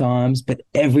few times, but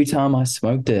every time I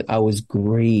smoked it, I was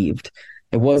grieved.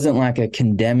 It wasn't like a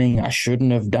condemning, I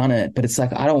shouldn't have done it, but it's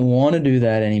like, I don't want to do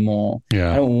that anymore.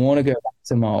 Yeah. I don't want to go back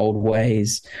to my old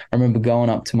ways. I remember going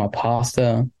up to my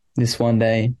pastor this one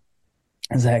day.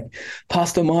 I was like,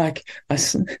 Pastor Mike, I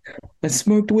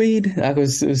smoked weed. I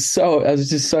was just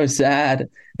so sad.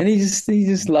 And he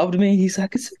just loved me. He's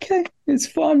like, it's okay. It's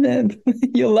fine, man.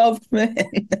 You're loved, man.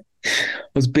 I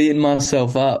was beating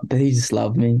myself up, but he just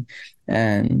loved me.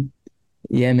 And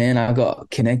yeah, man, I got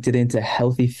connected into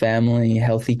healthy family,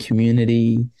 healthy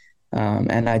community.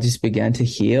 And I just began to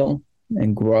heal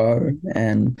and grow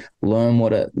and learn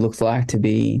what it looks like to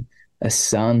be a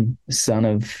son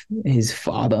of his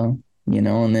father, you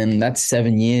know, and then that's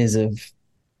 7 years of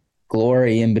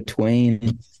glory in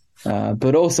between,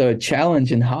 but also a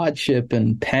challenge and hardship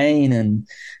and pain and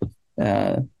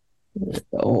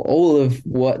all of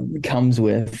what comes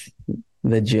with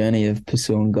the journey of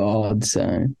pursuing God.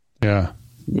 So, yeah.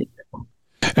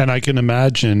 And I can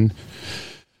imagine,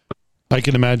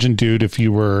 dude, if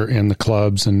you were in the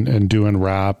clubs and doing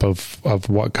rap of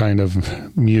what kind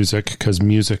of music, because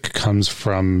music comes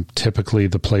from typically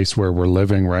the place where we're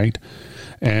living, right?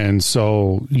 And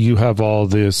so you have all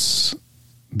these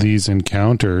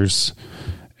encounters,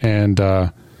 and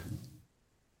like,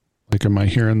 am I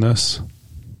hearing this?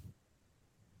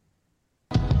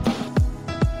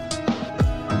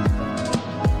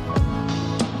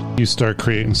 You start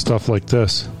creating stuff like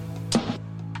this.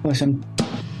 Gosh, I'm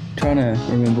trying to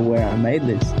remember where I made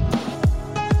this.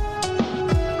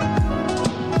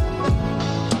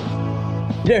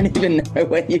 You don't even know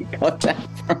where you got that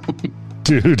from.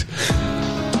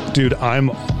 Dude,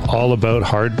 I'm all about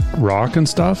hard rock and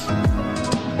stuff,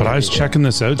 but I was checking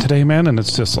this out today, man, and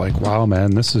it's just like, wow,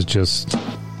 man, this is just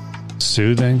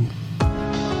soothing,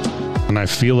 and I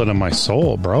feel it in my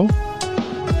soul, bro.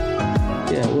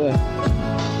 Yeah, well,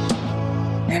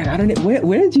 man, I don't know,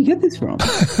 where did you get this from?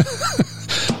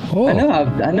 Oh. I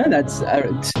know that's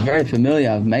it's very familiar.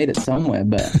 I've made it somewhere,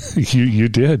 but you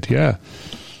did, yeah.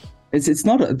 It's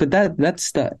not, but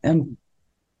that's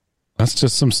that's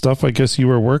just some stuff I guess you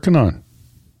were working on,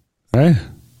 hey?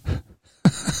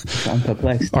 I'm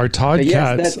perplexed. Our Toddcast,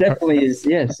 yes, that definitely is.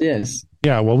 Yes.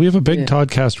 Yeah, well, we have a big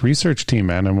Toddcast research team,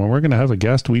 man, and when we're going to have a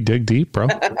guest, we dig deep, bro.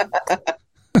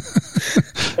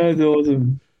 That's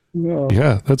awesome. Oh.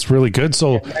 Yeah, that's really good.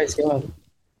 So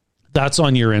that's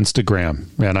on your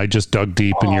Instagram, man. I just dug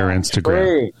deep in your Instagram.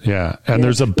 True. Yeah, and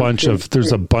there's a bunch of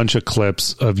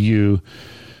clips of you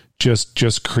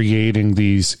just creating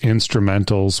these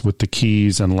instrumentals with the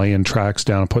keys and laying tracks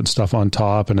down and putting stuff on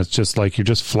top, and it's just like you're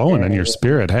just flowing in your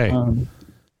spirit. Hey,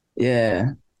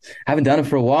 yeah, I haven't done it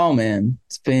for a while, man.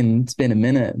 It's been a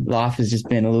minute. Life has just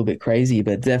been a little bit crazy,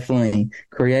 but definitely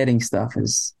creating stuff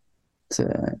is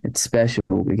it's special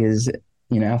because,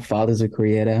 you know, our Father's a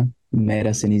creator, he made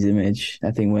us in his image. I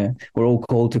think we're all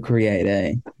called to create,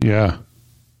 eh? Yeah.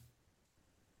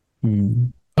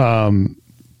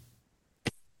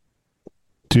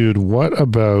 Dude, what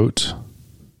about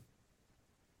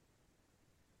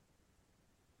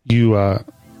you?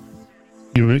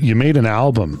 You made an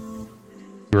album.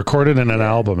 You recorded in an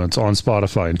album. It's on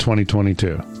Spotify in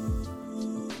 2022.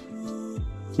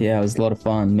 Yeah, it was a lot of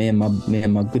fun. Me and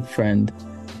my good friend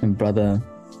and brother,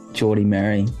 Geordie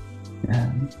Merry.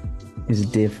 He's a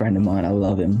dear friend of mine. I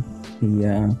love him.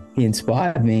 He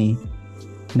inspired me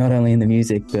not only in the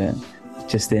music, but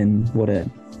just in what it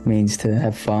means to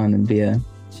have fun and be a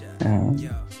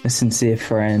sincere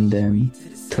friend, and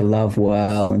to love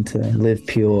well and to live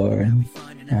pure.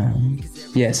 And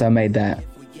yes, I made that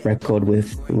record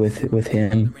with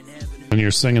him. And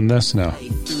you're singing this now.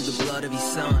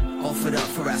 Offered up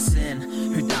for our sin,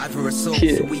 who died for our souls,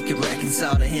 so we could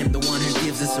reconcile to him, the one who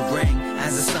gives us a ring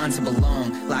as a sign to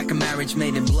belong, like a marriage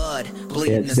made in blood.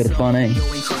 It's a bit of fun, eh?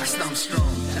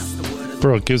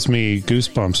 Bro, it gives me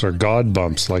goosebumps, or God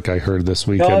bumps, like I heard this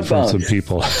weekend from some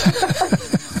people.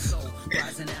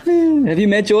 Have you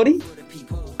met Geordie?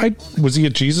 Was he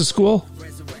at Jesus School?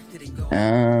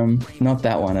 Not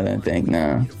that one, I don't think.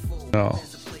 No,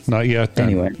 not yet. Then.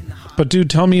 Anyway, but dude,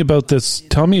 tell me about this.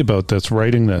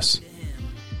 Writing this.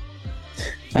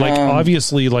 Like,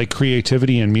 obviously, like,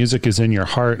 creativity and music is in your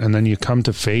heart, and then you come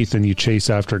to faith and you chase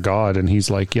after God, and he's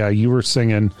like, yeah, you were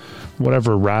singing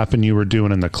whatever rapping you were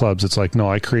doing in the clubs. It's like, no,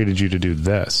 I created you to do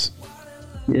this.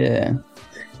 Yeah.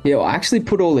 Well, I actually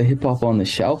put all the hip hop on the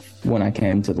shelf when I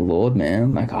came to the Lord,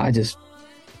 man. Like, I just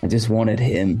wanted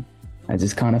him. I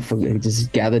just kind of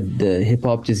gathered the hip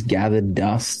hop, just gathered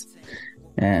dust.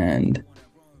 And,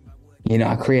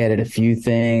 I created a few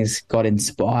things, got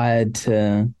inspired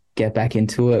to get back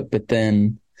into it. But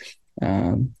then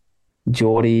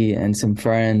Geordie and some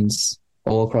friends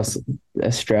all across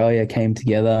Australia came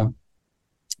together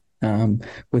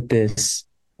with this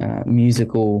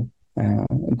musical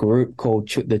group called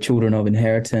the Children of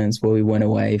Inheritance, where we went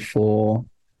away for,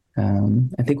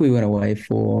 I think we went away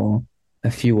for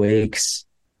a few weeks,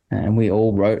 and we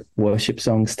all wrote worship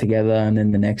songs together. And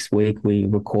then the next week we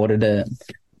recorded it.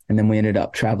 And then we ended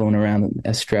up traveling around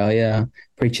Australia,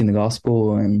 preaching the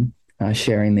gospel and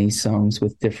sharing these songs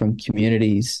with different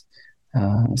communities.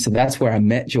 So that's where I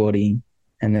met Geordie.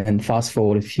 And then fast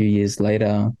forward a few years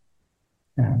later,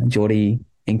 Geordie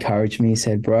encouraged me,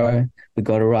 said, bro, we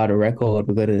got to write a record.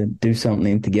 We got to do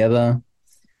something together.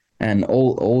 And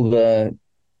all the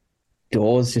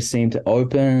doors just seemed to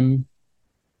open.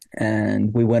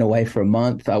 And we went away for a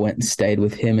month. I went and stayed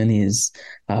with him and his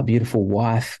beautiful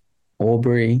wife,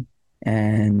 Aubrey,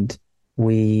 and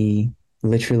we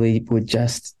literally would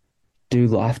just do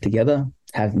life together,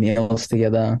 have meals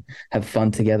together, have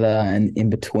fun together. And in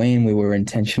between, we were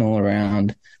intentional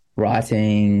around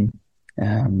writing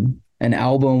an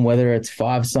album, whether it's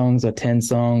 5 songs or 10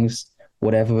 songs,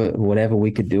 whatever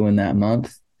we could do in that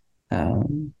month,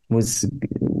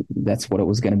 that's what it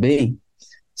was going to be.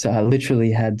 So I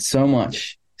literally had so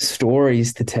much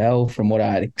stories to tell from what I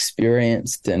had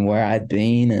experienced and where I'd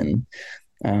been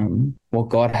and what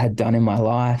God had done in my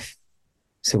life.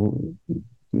 So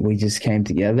we just came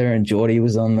together, and Geordie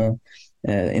was on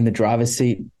in the driver's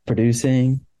seat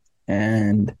producing,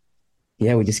 and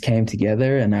we just came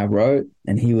together, and I wrote,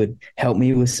 and he would help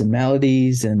me with some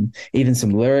melodies and even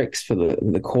some lyrics for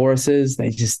the choruses.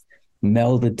 They just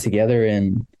melded together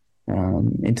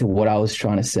into what I was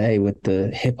trying to say with the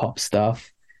hip hop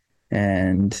stuff.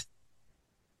 And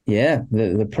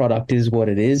the product is what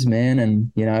it is, man.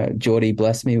 And, Geordie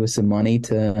blessed me with some money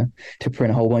to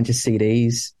print a whole bunch of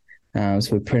CDs. So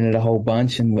we printed a whole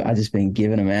bunch, and I just been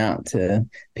giving them out to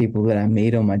people that I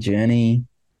meet on my journey.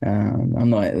 I'm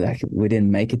not like, we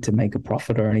didn't make it to make a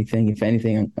profit or anything. If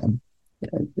anything, I'm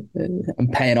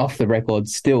paying off the record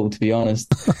still, to be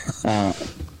honest.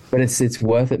 But it's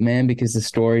worth it, man, because the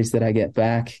stories that I get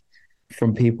back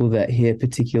from people that hear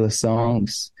particular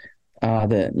songs,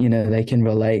 that, they can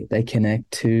relate, they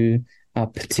connect to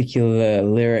particular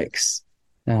lyrics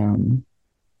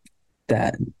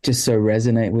that just so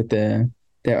resonate with their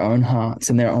own hearts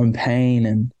and their own pain,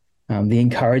 and the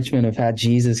encouragement of how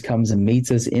Jesus comes and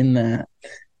meets us in that.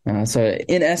 So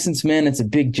in essence, man, it's a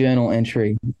big journal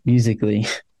entry musically.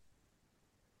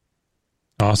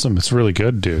 Awesome. It's really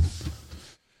good, dude.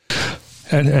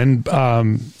 And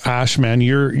Ash, man,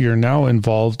 you're now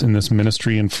involved in this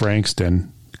ministry in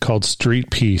Frankston called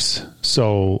Street Peace.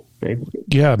 So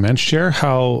yeah, man, share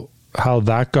how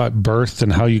that got birthed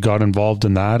and how you got involved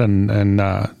in that,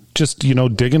 and just,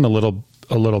 digging a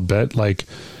little bit, like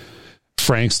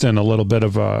Frankston, a little bit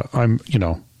of a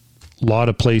lot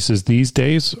of places these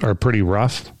days are pretty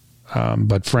rough.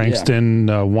 But Frankston,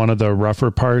 one of the rougher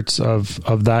parts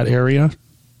of that area.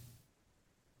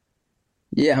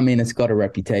 Yeah, I mean, it's got a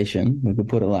reputation. We could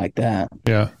put it like that.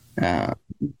 Yeah. I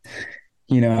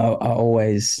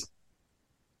always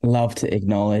love to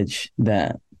acknowledge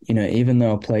that, even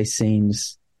though a place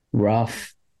seems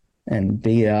rough and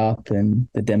beat up and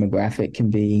the demographic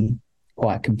can be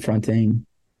quite confronting,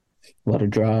 a lot of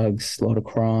drugs, a lot of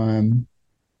crime,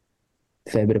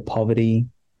 a fair bit of poverty,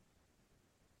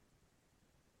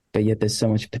 but yet there's so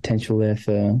much potential there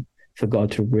for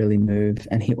God to really move,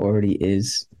 and he already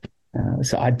is.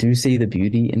 So I do see the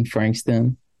beauty in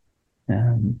Frankston.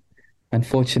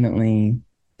 Unfortunately,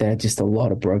 there are just a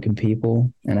lot of broken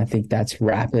people, and I think that's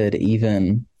rapid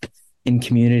even in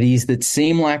communities that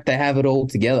seem like they have it all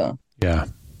together. Yeah.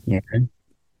 Yeah.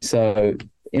 So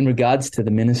in regards to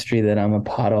the ministry that I'm a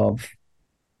part of,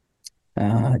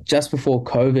 just before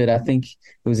COVID, I think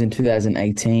it was in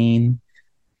 2018,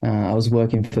 I was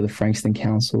working for the Frankston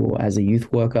Council as a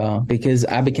youth worker because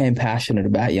I became passionate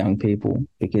about young people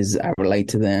because I relate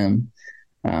to them.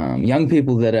 Young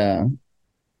people that are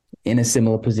in a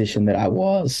similar position that I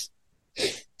was.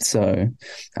 So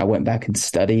I went back and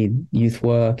studied youth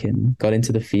work and got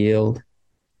into the field,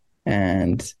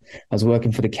 and I was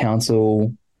working for the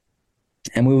council,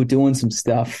 and we were doing some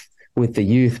stuff with the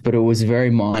youth, but it was very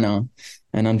minor.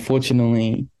 And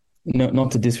unfortunately,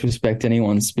 not to disrespect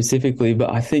anyone specifically,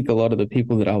 but I think a lot of the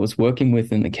people that I was working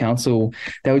with in the council,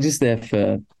 they were just there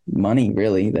for money,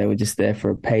 really. They were just there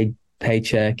for a paid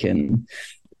paycheck. And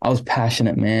I was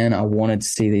passionate, man. I wanted to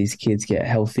see these kids get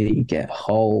healthy, get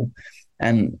whole.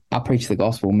 And I preach the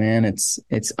gospel, man. It's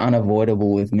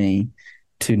unavoidable with me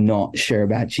to not share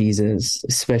about Jesus,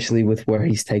 especially with where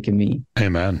he's taken me.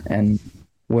 Amen. And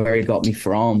where he got me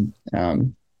from.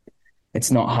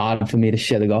 It's not hard for me to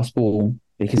share the gospel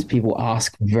because people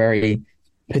ask very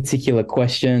particular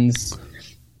questions.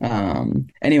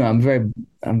 Anyway, I'm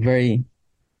very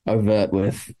overt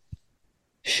with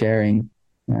sharing.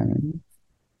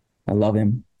 I love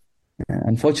him.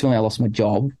 Unfortunately, I lost my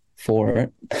job for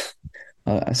it.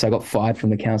 So I got fired from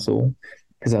the council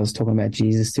because I was talking about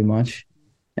Jesus too much.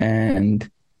 And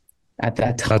at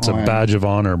that time... That's a badge of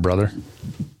honor, brother.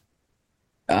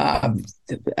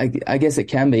 I guess it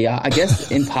can be. I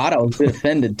guess in part I was a bit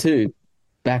offended too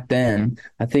back then.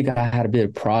 I think I had a bit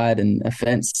of pride and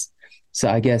offense. So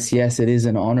I guess, yes, it is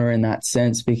an honor in that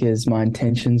sense because my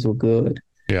intentions were good.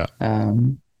 Yeah.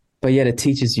 But yet it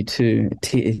teaches you too.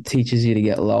 It teaches you to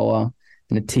get lower,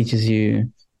 and it teaches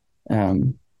you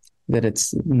that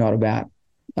it's not about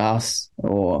us.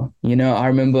 Or, I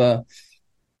remember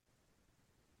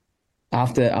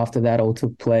after that all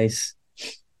took place,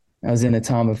 I was in a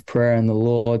time of prayer, and the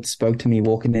Lord spoke to me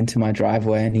walking into my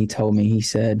driveway, and he told me, he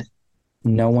said,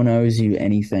 "No one owes you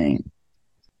anything."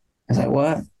 I was like,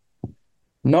 what?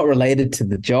 Not related to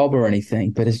the job or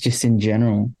anything, but it's just in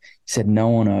general. He said, "No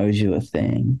one owes you a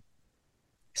thing."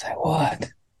 I was like,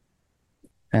 what?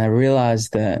 And I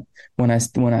realized that when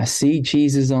I see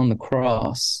Jesus on the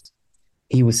cross,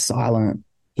 he was silent.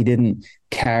 He didn't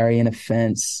carry an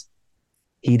offense.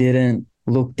 He didn't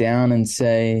look down and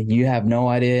say, "You have no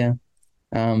idea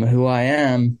who I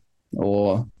am,"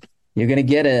 or "You're going to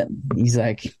get it." He's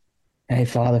like, "Hey,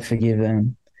 Father, forgive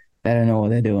them. They don't know what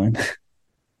they're doing.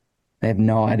 They have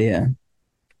no idea.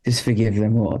 Just forgive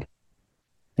them, Lord."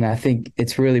 And I think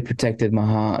it's really protected my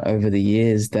heart over the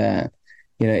years that,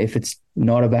 if it's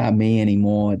not about me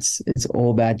anymore, it's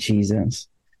all about Jesus.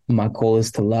 My call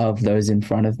is to love those in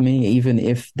front of me, even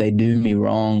if they do me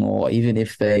wrong or even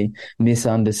if they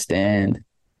misunderstand.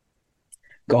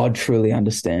 God truly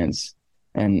understands,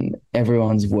 and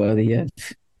everyone's worthy of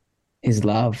his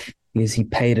love because he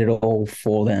paid it all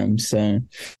for them. So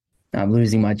I'm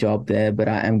losing my job there, but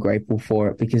I am grateful for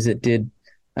it because it did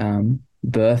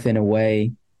birth in a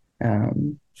way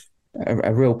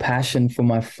a real passion for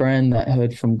my friend that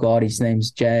heard from God. His name's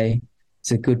Jay.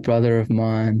 He's a good brother of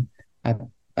mine.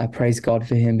 I praise God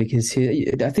for him because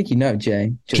I think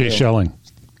Jay. Jay Schelling.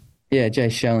 Yeah, Jay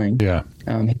Schelling. Yeah.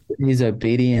 His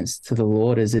obedience to the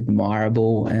Lord is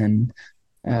admirable, and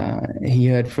he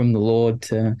heard from the Lord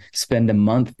to spend a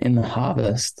month in the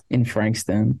harvest in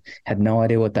Frankston. Had no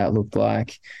idea what that looked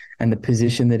like, and the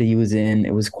position that he was in,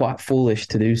 it was quite foolish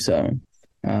to do so,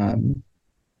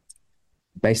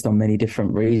 based on many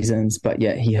different reasons. But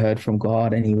yet he heard from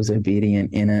God and he was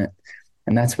obedient in it.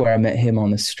 And that's where I met him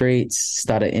on the streets,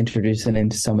 started introducing him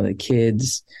to some of the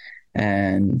kids.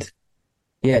 And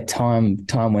time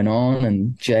went on,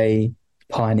 and Jay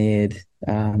pioneered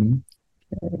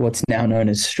what's now known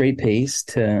as Street Peace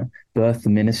to birth the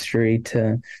ministry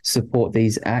to support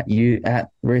these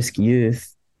at-risk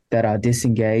youth that are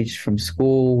disengaged from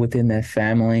school within their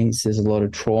families. There's a lot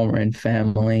of trauma in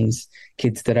families,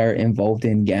 kids that are involved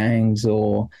in gangs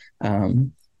or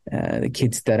the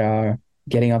kids that are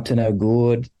getting up to no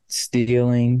good,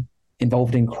 stealing,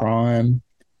 involved in crime.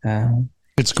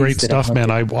 It's great stuff, man.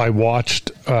 I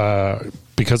watched,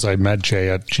 because I met Jay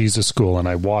at Jesus School, and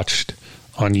I watched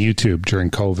on YouTube during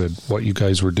COVID what you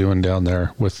guys were doing down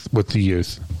there with the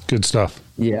youth. Good stuff.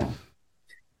 Yeah.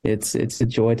 It's a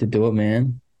joy to do it,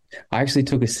 man. I actually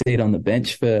took a seat on the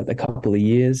bench for a couple of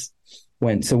years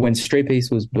when Street Peace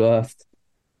was birthed.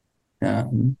 Yeah,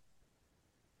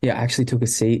 I actually took a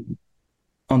seat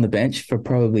on the bench for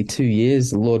probably 2 years.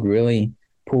 The Lord really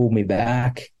pulled me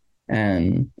back,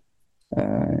 and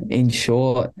in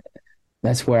short,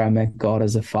 that's where I met God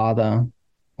as a father.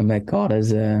 I met God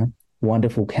as a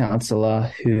wonderful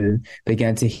counselor who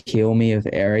began to heal me of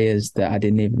areas that I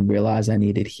didn't even realize I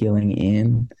needed healing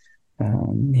in.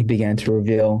 He began to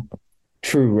reveal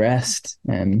true rest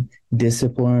and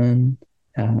discipline.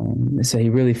 So he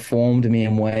really formed me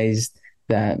in ways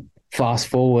that, fast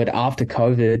forward after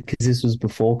COVID, because this was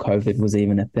before COVID was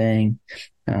even a thing.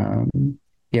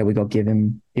 We got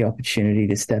given the opportunity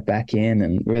to step back in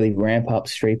and really ramp up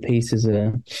Street Peace as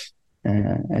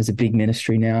a big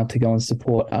ministry now, to go and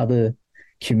support other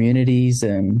communities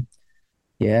and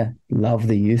love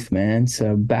the youth, man.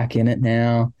 So back in it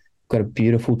now, got a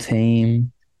beautiful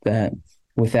team that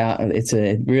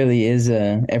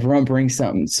everyone brings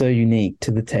something so unique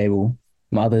to the table.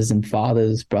 Mothers and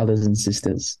fathers, brothers and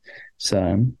sisters.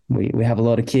 So we have a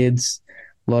lot of kids,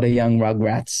 a lot of young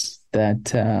rugrats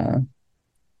that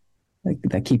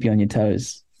keep you on your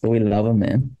toes. But we love them,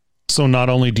 man. So not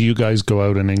only do you guys go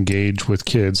out and engage with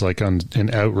kids like in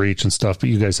outreach and stuff, but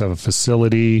you guys have a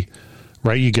facility,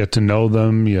 right? You get to know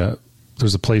them. Yeah,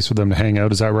 there's a place for them to hang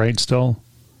out. Is that right still?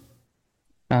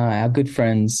 Our good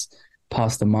friends,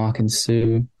 Pastor Mark and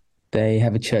Sue, they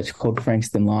have a church called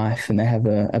Frankston Life, and they have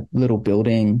a little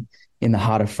building in the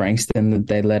heart of Frankston that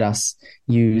they let us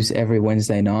use every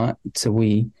Wednesday night. So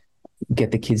we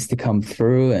get the kids to come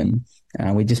through, and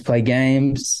we just play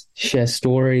games, share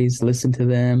stories, listen to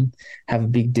them, have a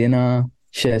big dinner,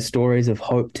 share stories of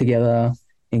hope together,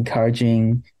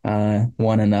 encouraging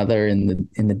one another in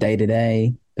the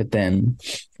day-to-day. But then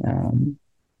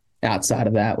outside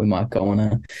of that, we might go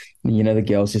on the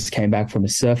girls just came back from a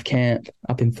surf camp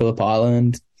up in Phillip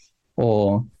Island,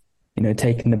 or,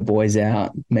 taking the boys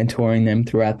out, mentoring them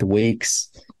throughout the weeks.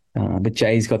 But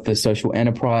Jay's got the social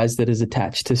enterprise that is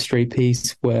attached to Street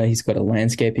Peace, where he's got a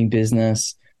landscaping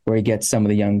business where he gets some of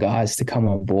the young guys to come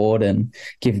on board and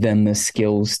give them the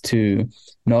skills to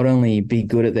not only be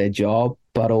good at their job,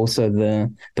 but also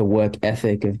the work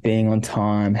ethic of being on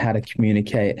time, how to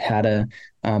communicate, how to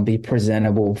be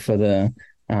presentable for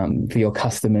your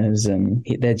customers. And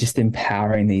they're just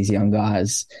empowering these young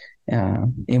guys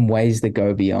in ways that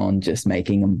go beyond just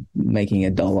making a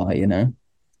dollar,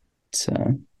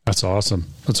 So that's awesome.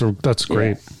 That's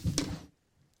great. Yeah.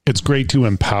 It's great to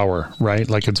empower, right?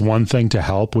 Like, it's one thing to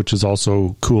help, which is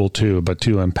also cool too, but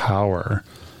to empower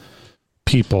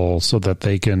people so that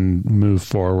they can move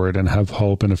forward and have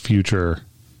hope in a future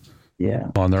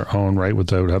on their own, right?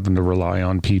 Without having to rely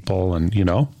on people and,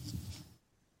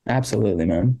 Absolutely,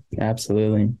 man.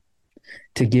 Absolutely.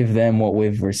 To give them what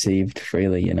we've received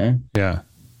freely, Yeah.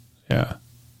 Yeah.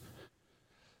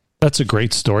 That's a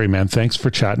great story, man. Thanks for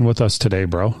chatting with us today,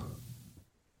 bro.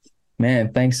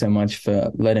 Man, thanks so much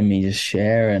for letting me just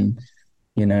share. And,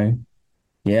 I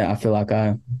feel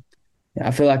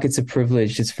like it's a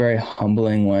privilege. It's very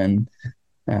humbling when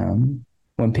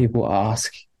people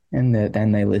ask and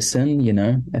they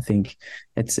listen, I think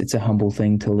it's a humble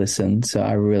thing to listen. So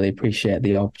I really appreciate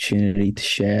the opportunity to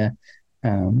share.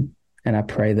 And I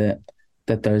pray that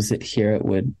those that hear it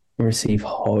would receive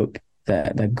hope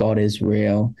that God is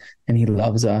real and he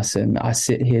loves us. And I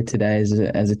sit here today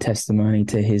as a testimony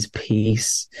to his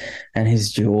peace and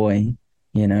his joy.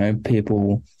 My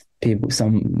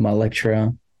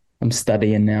lecturer, I'm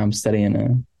studying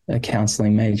a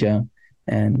counseling major,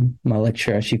 and my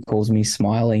lecturer, she calls me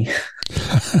Smiley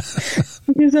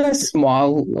because I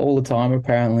smile all the time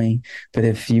apparently. But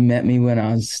if you met me when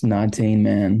I was 19,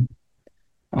 man,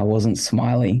 I wasn't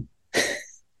smiley.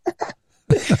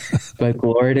 But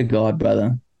glory to God,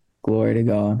 brother. Glory to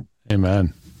God.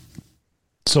 Amen.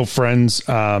 So friends,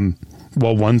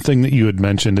 one thing that you had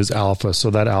mentioned is Alpha. So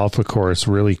that Alpha course,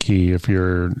 really key. If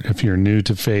you're new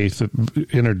to faith,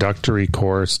 introductory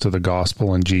course to the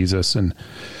gospel and Jesus, and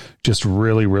just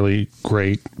really, really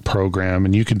great program.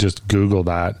 And you can just Google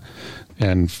that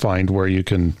and find where you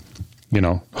can,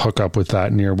 hook up with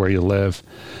that near where you live.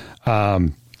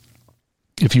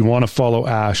 If you want to follow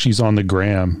Ash, he's on the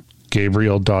gram,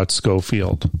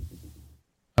 Gabriel.Schofield.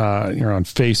 You're on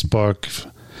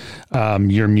Facebook.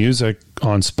 Your music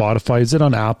on Spotify. Is it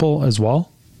on Apple as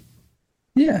well?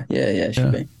 Yeah. It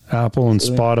should be. Apple and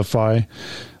Spotify.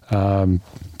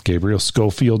 Gabriel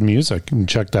Schofield Music. You can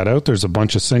check that out. There's a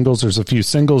bunch of singles. There's a few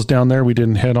singles down there we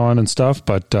didn't hit on and stuff,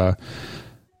 but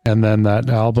and then that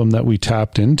album that we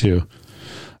tapped into.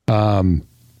 And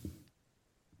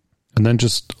then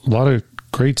just a lot of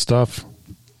great stuff.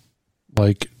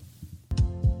 Like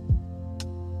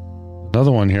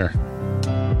another one here.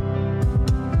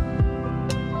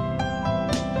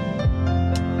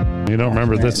 You don't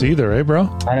remember this either, eh, bro?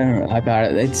 I don't know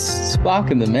about it. It's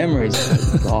sparking the memories.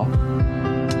 Oh,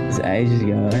 it's ages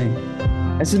ago,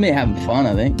 eh? This is me having fun,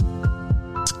 I think.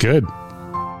 It's good.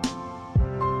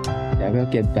 Yeah, I gotta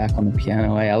get back on the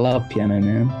piano, eh? I love piano,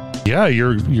 man. Yeah,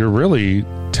 you're really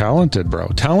talented, bro.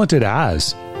 Talented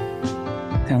as.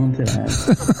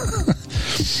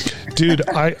 Dude,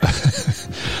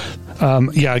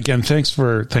 yeah, again, thanks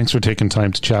for taking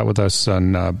time to chat with us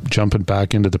and jumping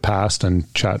back into the past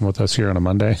and chatting with us here on a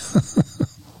Monday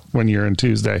when you're in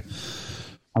Tuesday.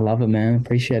 I love it, man.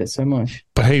 Appreciate it so much.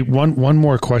 But hey, one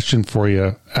more question for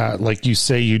you. Like you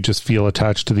say, you just feel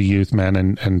attached to the youth, man,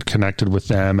 and connected with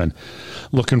them and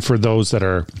looking for those that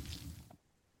are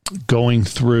going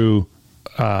through,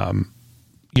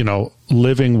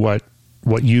 living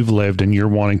what you've lived, and you're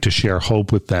wanting to share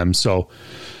hope with them. So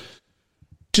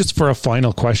just for a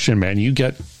final question, man, you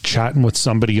get chatting with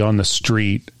somebody on the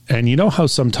street, and you know how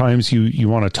sometimes you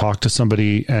want to talk to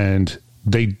somebody and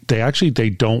they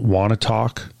don't want to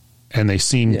talk and they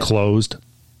seem closed,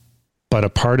 but a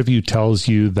part of you tells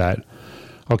you that,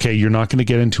 okay, you're not going to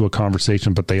get into a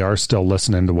conversation, but they are still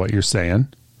listening to what you're saying,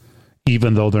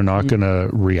 even though they're not going to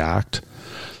react.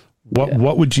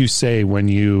 What would you say when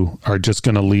you are just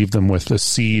going to leave them with a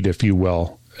seed, if you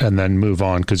will, and then move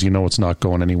on because you know it's not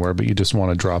going anywhere, but you just want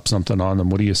to drop something on them?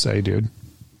 What do you say, dude?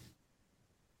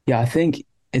 Yeah, I think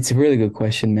it's a really good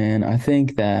question, man. I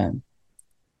think that,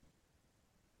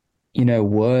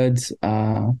 words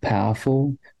are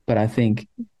powerful, but I think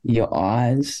your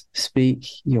eyes speak,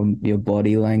 your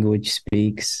body language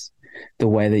speaks, the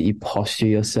way that you posture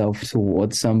yourself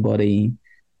towards somebody,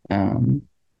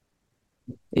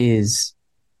 is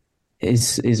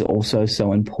also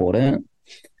so important.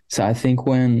 So I think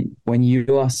when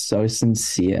you are so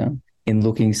sincere in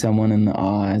looking someone in the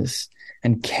eyes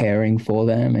and caring for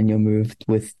them, and you're moved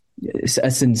with a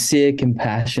sincere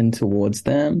compassion towards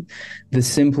them, the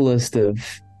simplest of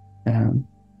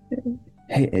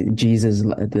Jesus,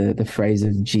 the phrase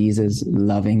of Jesus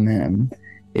loving them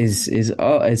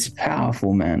it's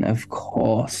powerful, man. Of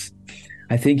course.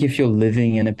 I think if you're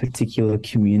living in a particular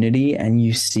community and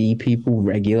you see people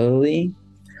regularly,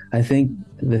 I think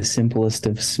the simplest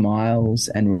of smiles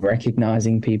and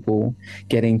recognizing people,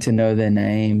 getting to know their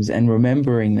names and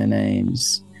remembering their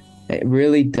names, it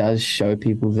really does show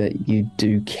people that you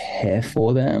do care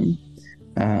for them.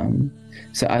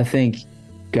 So I think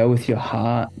go with your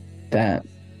heart. That,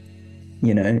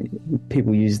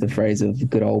 people use the phrase of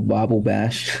good old Bible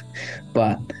bash,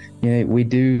 but, we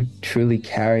do truly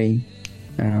carry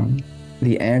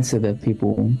the answer that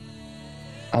people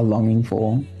are longing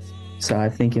for. So I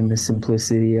think in the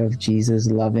simplicity of Jesus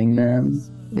loving them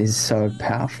is so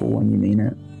powerful when you mean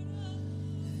it.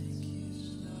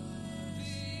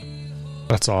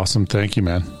 That's awesome. Thank you,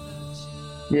 man.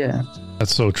 Yeah.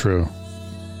 That's so true.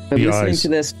 But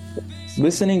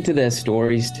listening to their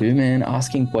stories too, man,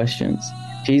 asking questions.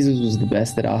 Jesus was the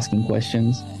best at asking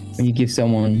questions. When you give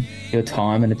someone your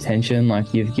time and attention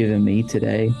like you've given me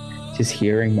today, just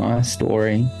hearing my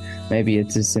story, maybe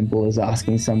it's as simple as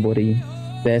asking somebody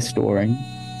their story,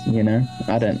 I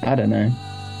don't know.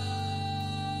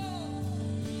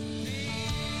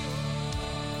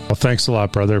 Well, thanks a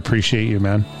lot, brother. Appreciate you,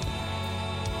 man.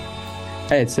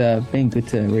 Hey, it's been good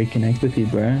to reconnect with you,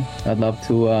 bro. I'd love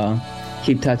to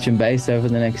keep touching base over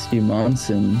the next few months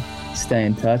and stay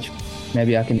in touch.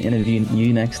 Maybe I can interview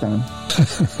you next time.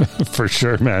 For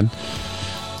sure, man.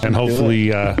 And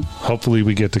hopefully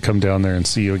we get to come down there and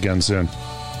see you again soon.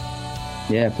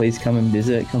 Yeah, please come and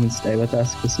visit. Come and stay with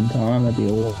us for some time. That'd be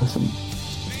awesome.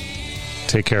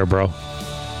 Take care, bro.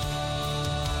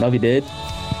 Love you, dude.